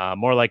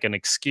more like an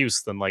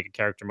excuse than like a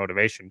character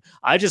motivation.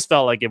 I just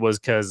felt like it was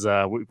because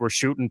we're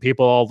shooting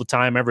people all the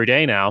time, every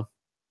day now.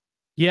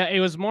 yeah, it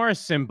was more a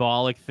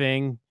symbolic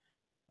thing.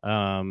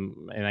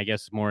 And I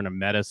guess more in a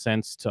meta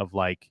sense of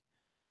like,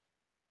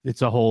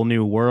 it's a whole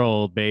new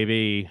world,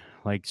 baby.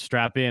 Like,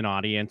 strap in,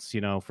 audience,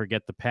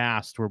 forget the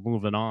past. We're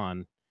moving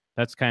on.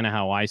 That's kind of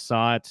how I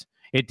saw it.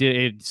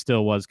 It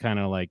still was kind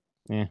of like,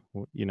 why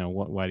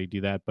do you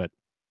do that? But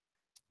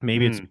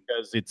maybe it's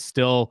because it's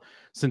still,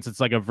 since it's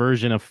like a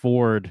version of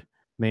Ford,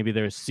 maybe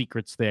there's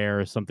secrets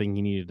there or something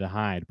he needed to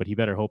hide. But he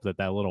better hope that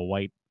little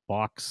white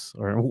box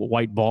or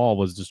white ball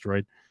was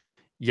destroyed.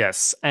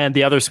 Yes, and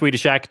the other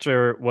Swedish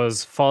actor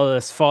was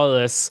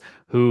Follis,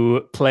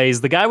 who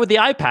plays the guy with the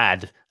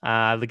iPad,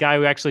 the guy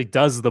who actually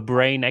does the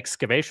brain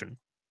excavation.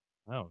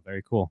 Oh,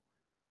 very cool.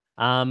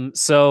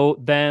 So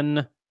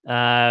then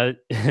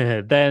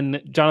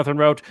then Jonathan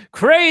wrote,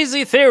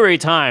 crazy theory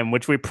time,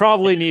 which we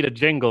probably need a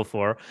jingle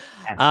for.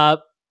 Yes.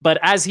 But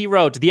as he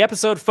wrote, the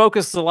episode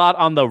focused a lot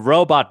on the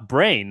robot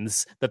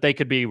brains, that they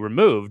could be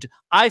removed.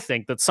 I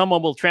think that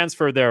someone will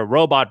transfer their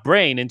robot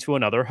brain into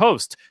another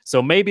host.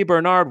 So maybe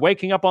Bernard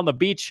waking up on the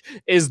beach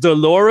is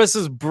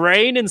Dolores's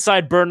brain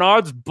inside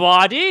Bernard's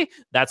body?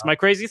 That's my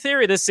crazy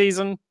theory this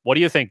season. What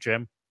do you think,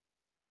 Jim?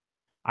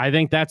 I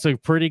think that's a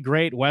pretty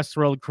great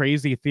Westworld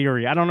crazy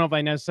theory. I don't know if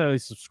I necessarily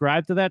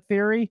subscribe to that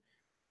theory,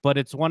 but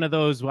it's one of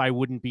those I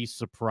wouldn't be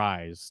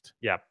surprised.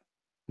 Yeah.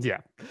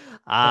 Yeah.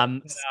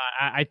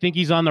 I think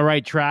he's on the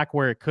right track,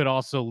 where it could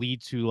also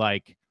lead to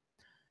like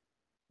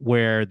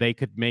where they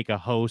could make a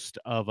host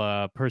of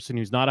a person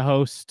who's not a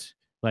host,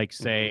 like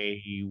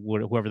say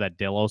whoever that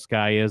Delos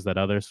guy is, that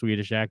other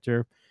Swedish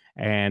actor,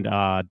 and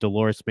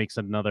Dolores makes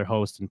another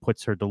host and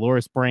puts her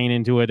Dolores brain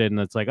into it, and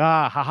it's like,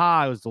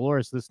 haha, it was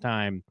Dolores this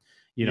time,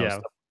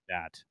 stuff like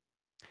that.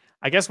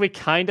 I guess we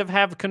kind of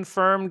have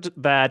confirmed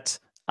that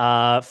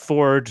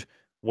Ford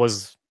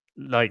was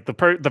like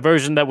the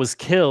version that was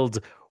killed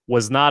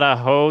was not a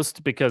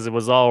host because it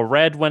was all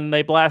red when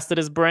they blasted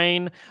his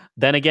brain.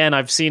 Then again,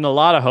 I've seen a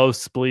lot of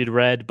hosts bleed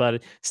red,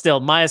 but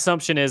still, my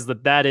assumption is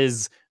that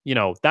is,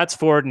 that's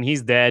Ford and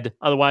he's dead.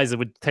 Otherwise, it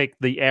would take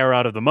the air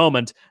out of the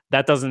moment.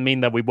 That doesn't mean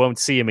that we won't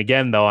see him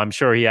again, though. I'm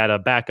sure he had a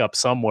backup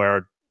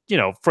somewhere,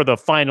 for the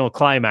final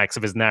climax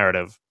of his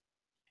narrative.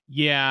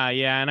 Yeah,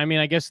 and I mean,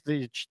 I guess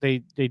they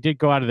did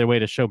go out of their way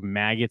to show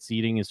maggots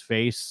eating his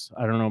face.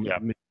 I don't know,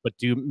 but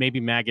maybe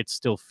maggots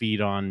still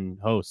feed on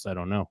hosts? I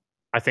don't know.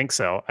 I think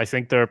so. I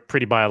think they're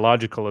pretty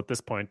biological at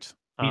this point.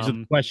 These are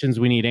the questions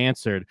we need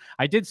answered.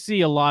 I did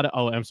see a lot of.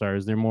 Oh, I'm sorry.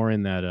 Is there more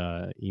in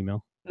that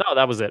email? No,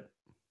 that was it.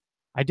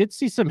 I did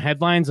see some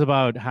headlines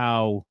about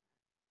how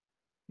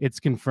it's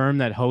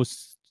confirmed that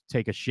hosts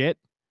take a shit.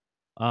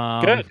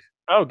 Good.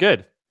 Oh,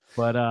 good.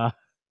 But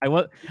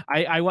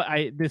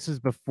this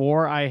is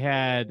before I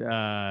had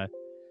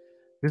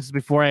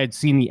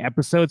seen the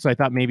episode, so I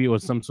thought maybe it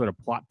was some sort of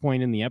plot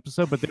point in the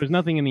episode. But there was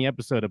nothing in the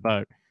episode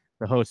about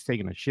the host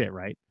taking a shit,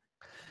 right?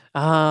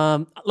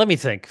 Let me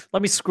think.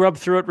 Let me scrub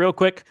through it real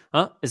quick.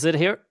 Is it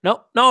here?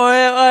 No.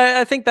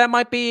 I think that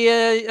might be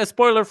a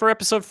spoiler for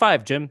episode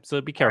 5, Jim. So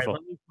be careful.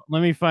 Right,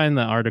 let me find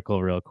the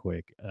article real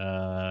quick.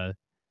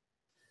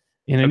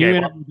 In a Okay, new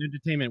well, interview with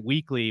Entertainment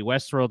Weekly,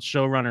 Westworld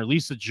showrunner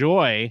Lisa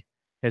Joy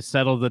has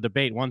settled the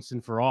debate once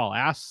and for all.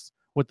 Asked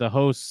what the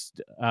host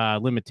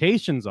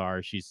limitations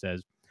are, she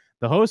says,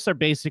 the hosts are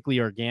basically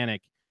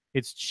organic.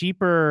 It's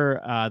cheaper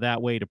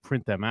that way to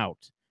print them out.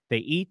 They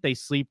eat, they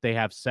sleep, they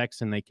have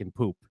sex, and they can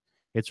poop.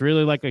 It's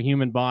really like a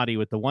human body,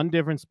 with the one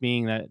difference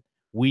being that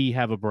we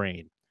have a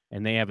brain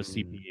and they have a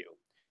CPU.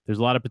 There's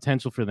a lot of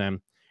potential for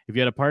them. If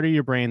you had a part of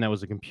your brain that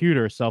was a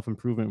computer,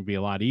 self-improvement would be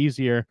a lot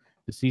easier.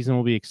 The season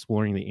will be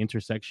exploring the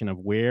intersection of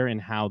where and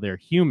how they're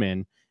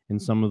human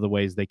and some of the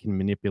ways they can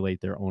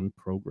manipulate their own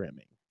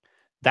programming.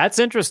 That's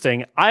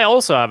interesting. I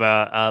also have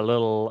a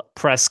little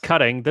press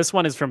cutting. This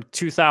one is from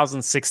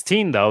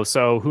 2016, though,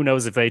 so who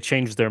knows if they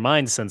changed their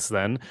mind since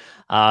then.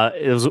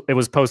 It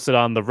was posted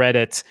on the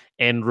Reddit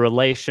in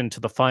relation to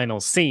the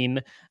final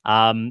scene.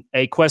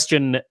 A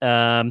question,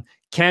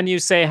 can you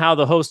say how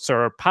the hosts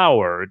are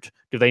powered?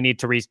 Do they need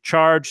to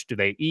recharge? Do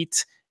they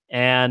eat?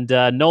 And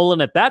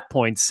Nolan at that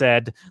point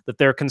said that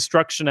their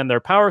construction and their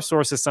power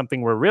source is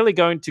something we're really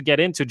going to get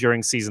into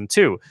during season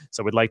 2.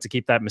 So we'd like to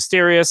keep that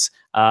mysterious.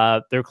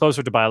 They're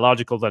closer to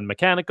biological than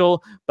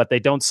mechanical, but they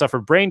don't suffer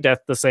brain death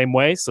the same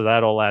way. So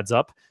that all adds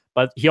up.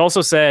 But he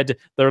also said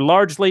they're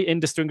largely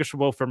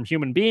indistinguishable from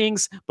human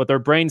beings, but their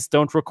brains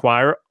don't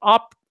require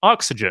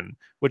oxygen,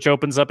 which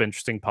opens up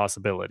interesting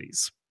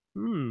possibilities.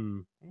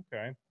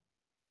 Okay.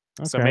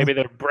 So maybe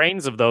the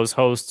brains of those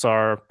hosts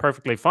are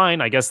perfectly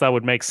fine. I guess that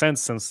would make sense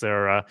since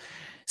they're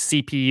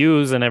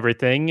CPUs and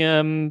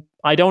everything.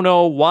 I don't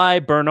know why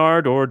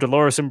Bernard or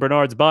Dolores in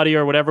Bernard's body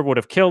or whatever would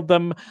have killed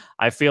them.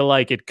 I feel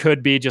like it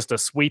could be just a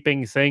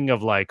sweeping thing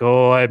of like,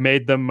 oh, I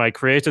made them, I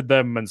created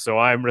them, and so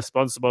I'm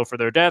responsible for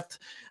their death.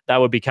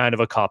 That would be kind of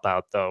a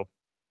cop-out, though.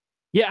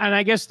 Yeah, and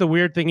I guess the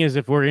weird thing is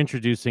if we're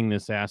introducing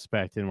this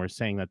aspect and we're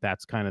saying that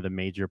that's kind of the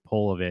major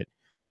pull of it,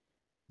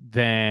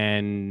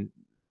 then,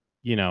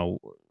 you know,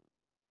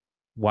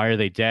 why are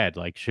they dead?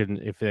 Like,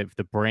 shouldn't, if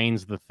the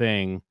brain's the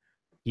thing,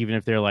 even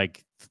if they're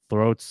like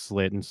throats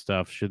slit and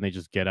stuff, shouldn't they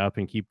just get up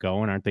and keep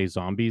going? Aren't they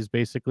zombies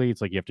basically? It's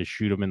like you have to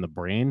shoot them in the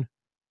brain.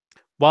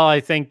 Well, I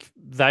think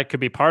that could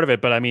be part of it,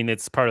 but I mean,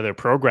 it's part of their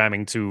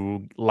programming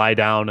to lie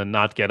down and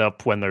not get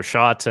up when they're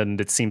shot, and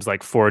it seems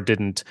like 4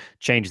 didn't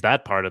change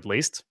that part at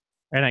least.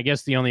 And I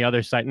guess the only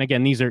other side, and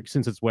again, these are,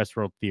 since it's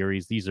Westworld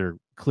theories, these are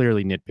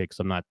clearly nitpicks.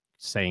 I'm not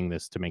saying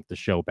this to make the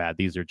show bad.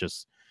 These are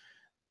just,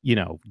 you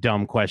know,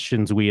 dumb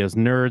questions we as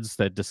nerds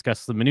that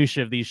discuss the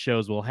minutia of these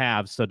shows will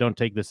have. So don't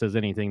take this as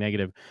anything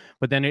negative.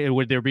 But then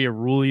would there be a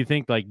rule, you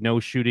think, like no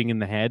shooting in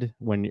the head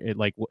when it,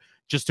 like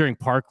just during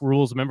park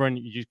rules? Remember when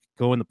you just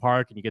go in the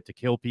park and you get to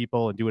kill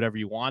people and do whatever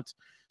you want?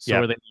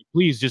 So Yeah.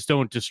 please just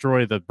don't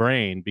destroy the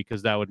brain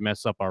because that would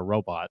mess up our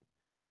robot.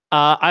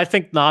 I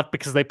think not,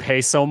 because they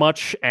pay so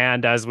much,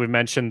 and as we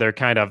mentioned,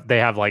 they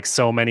have like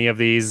so many of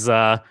these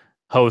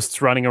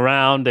hosts running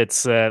around.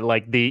 It's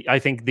like I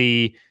think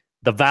the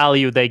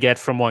value they get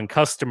from one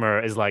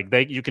customer is like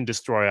you can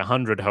destroy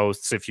 100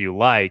 hosts if you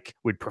like.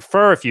 We'd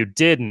prefer if you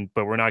didn't,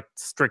 but we're not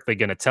strictly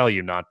going to tell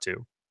you not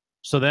to.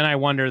 So then I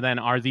wonder, then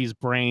are these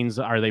brains,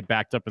 are they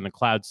backed up in the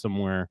cloud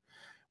somewhere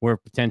where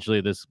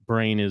potentially this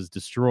brain is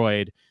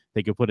destroyed?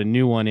 They could put a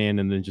new one in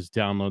and then just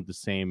download the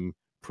same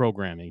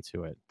programming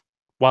to it.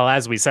 Well,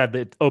 as we said,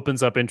 it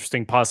opens up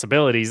interesting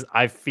possibilities.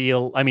 I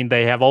mean,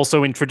 they have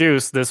also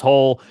introduced this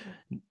whole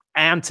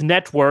ant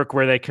network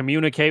where they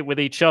communicate with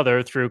each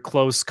other through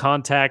close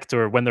contact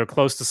or when they're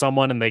close to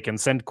someone, and they can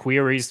send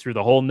queries through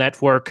the whole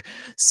network.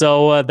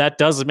 So that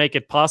does make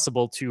it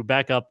possible to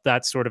back up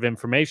that sort of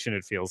information,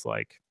 it feels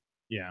like.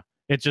 Yeah.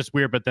 It's just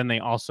weird, but then they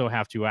also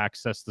have to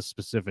access the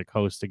specific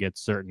host to get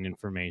certain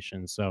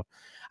information. So,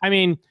 I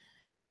mean,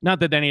 not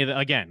that any of this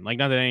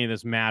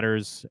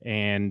matters,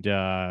 and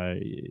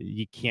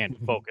you can't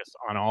focus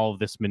on all of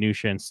this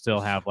minutia and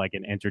still have like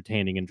an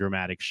entertaining and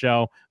dramatic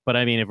show. But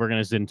I mean, if we're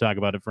going to sit and talk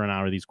about it for an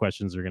hour, these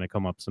questions are going to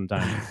come up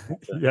sometime.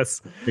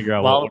 Yes. Figure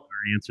out what our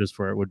answers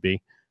for it would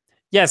be.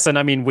 Yes, and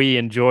I mean, we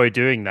enjoy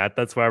doing that.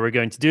 That's why we're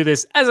going to do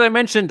this. As I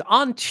mentioned,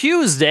 on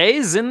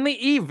Tuesdays in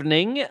the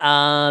evening,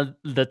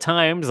 the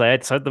times, I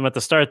had said them at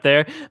the start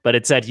there, but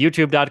it's at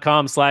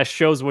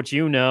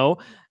youtube.com/showswhatyouknow.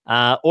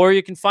 Or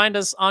you can find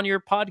us on your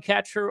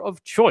podcatcher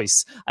of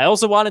choice. I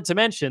also wanted to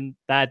mention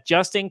that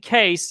just in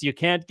case you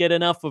can't get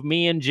enough of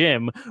me and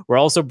Jim, we're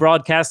also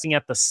broadcasting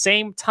at the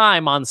same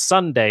time on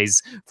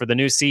Sundays for the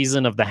new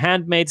season of The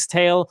Handmaid's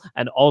Tale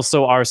and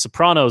also our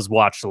Sopranos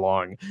watch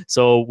along.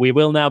 So we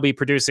will now be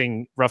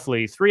producing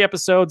roughly 3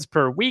 episodes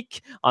per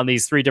week on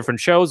these 3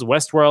 different shows: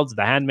 Westworld,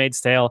 The Handmaid's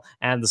Tale,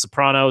 and The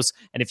Sopranos.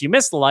 And if you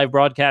missed the live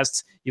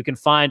broadcasts, you can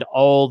find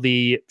all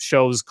the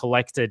shows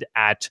collected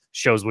at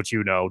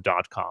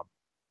showswhatyouknow.com.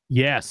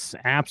 Yes,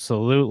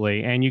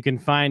 absolutely. And you can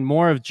find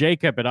more of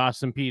Jacob at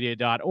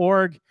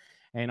awesomepedia.org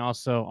and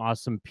also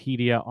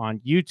Awesomepedia on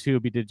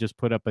YouTube. He did just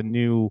put up a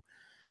new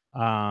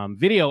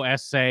video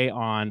essay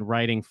on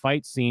writing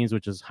fight scenes,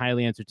 which is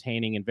highly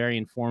entertaining and very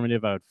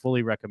informative. I would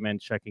fully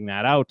recommend checking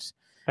that out.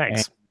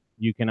 Thanks. And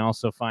you can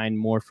also find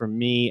more from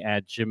me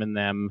at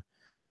jimandthem.com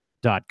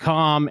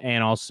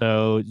and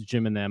also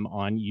Jim and Them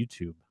on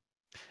YouTube.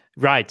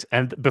 Right.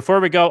 And before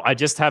we go, I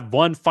just have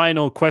one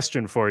final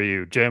question for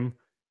you, Jim.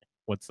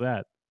 What's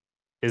that?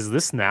 Is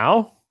this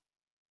now?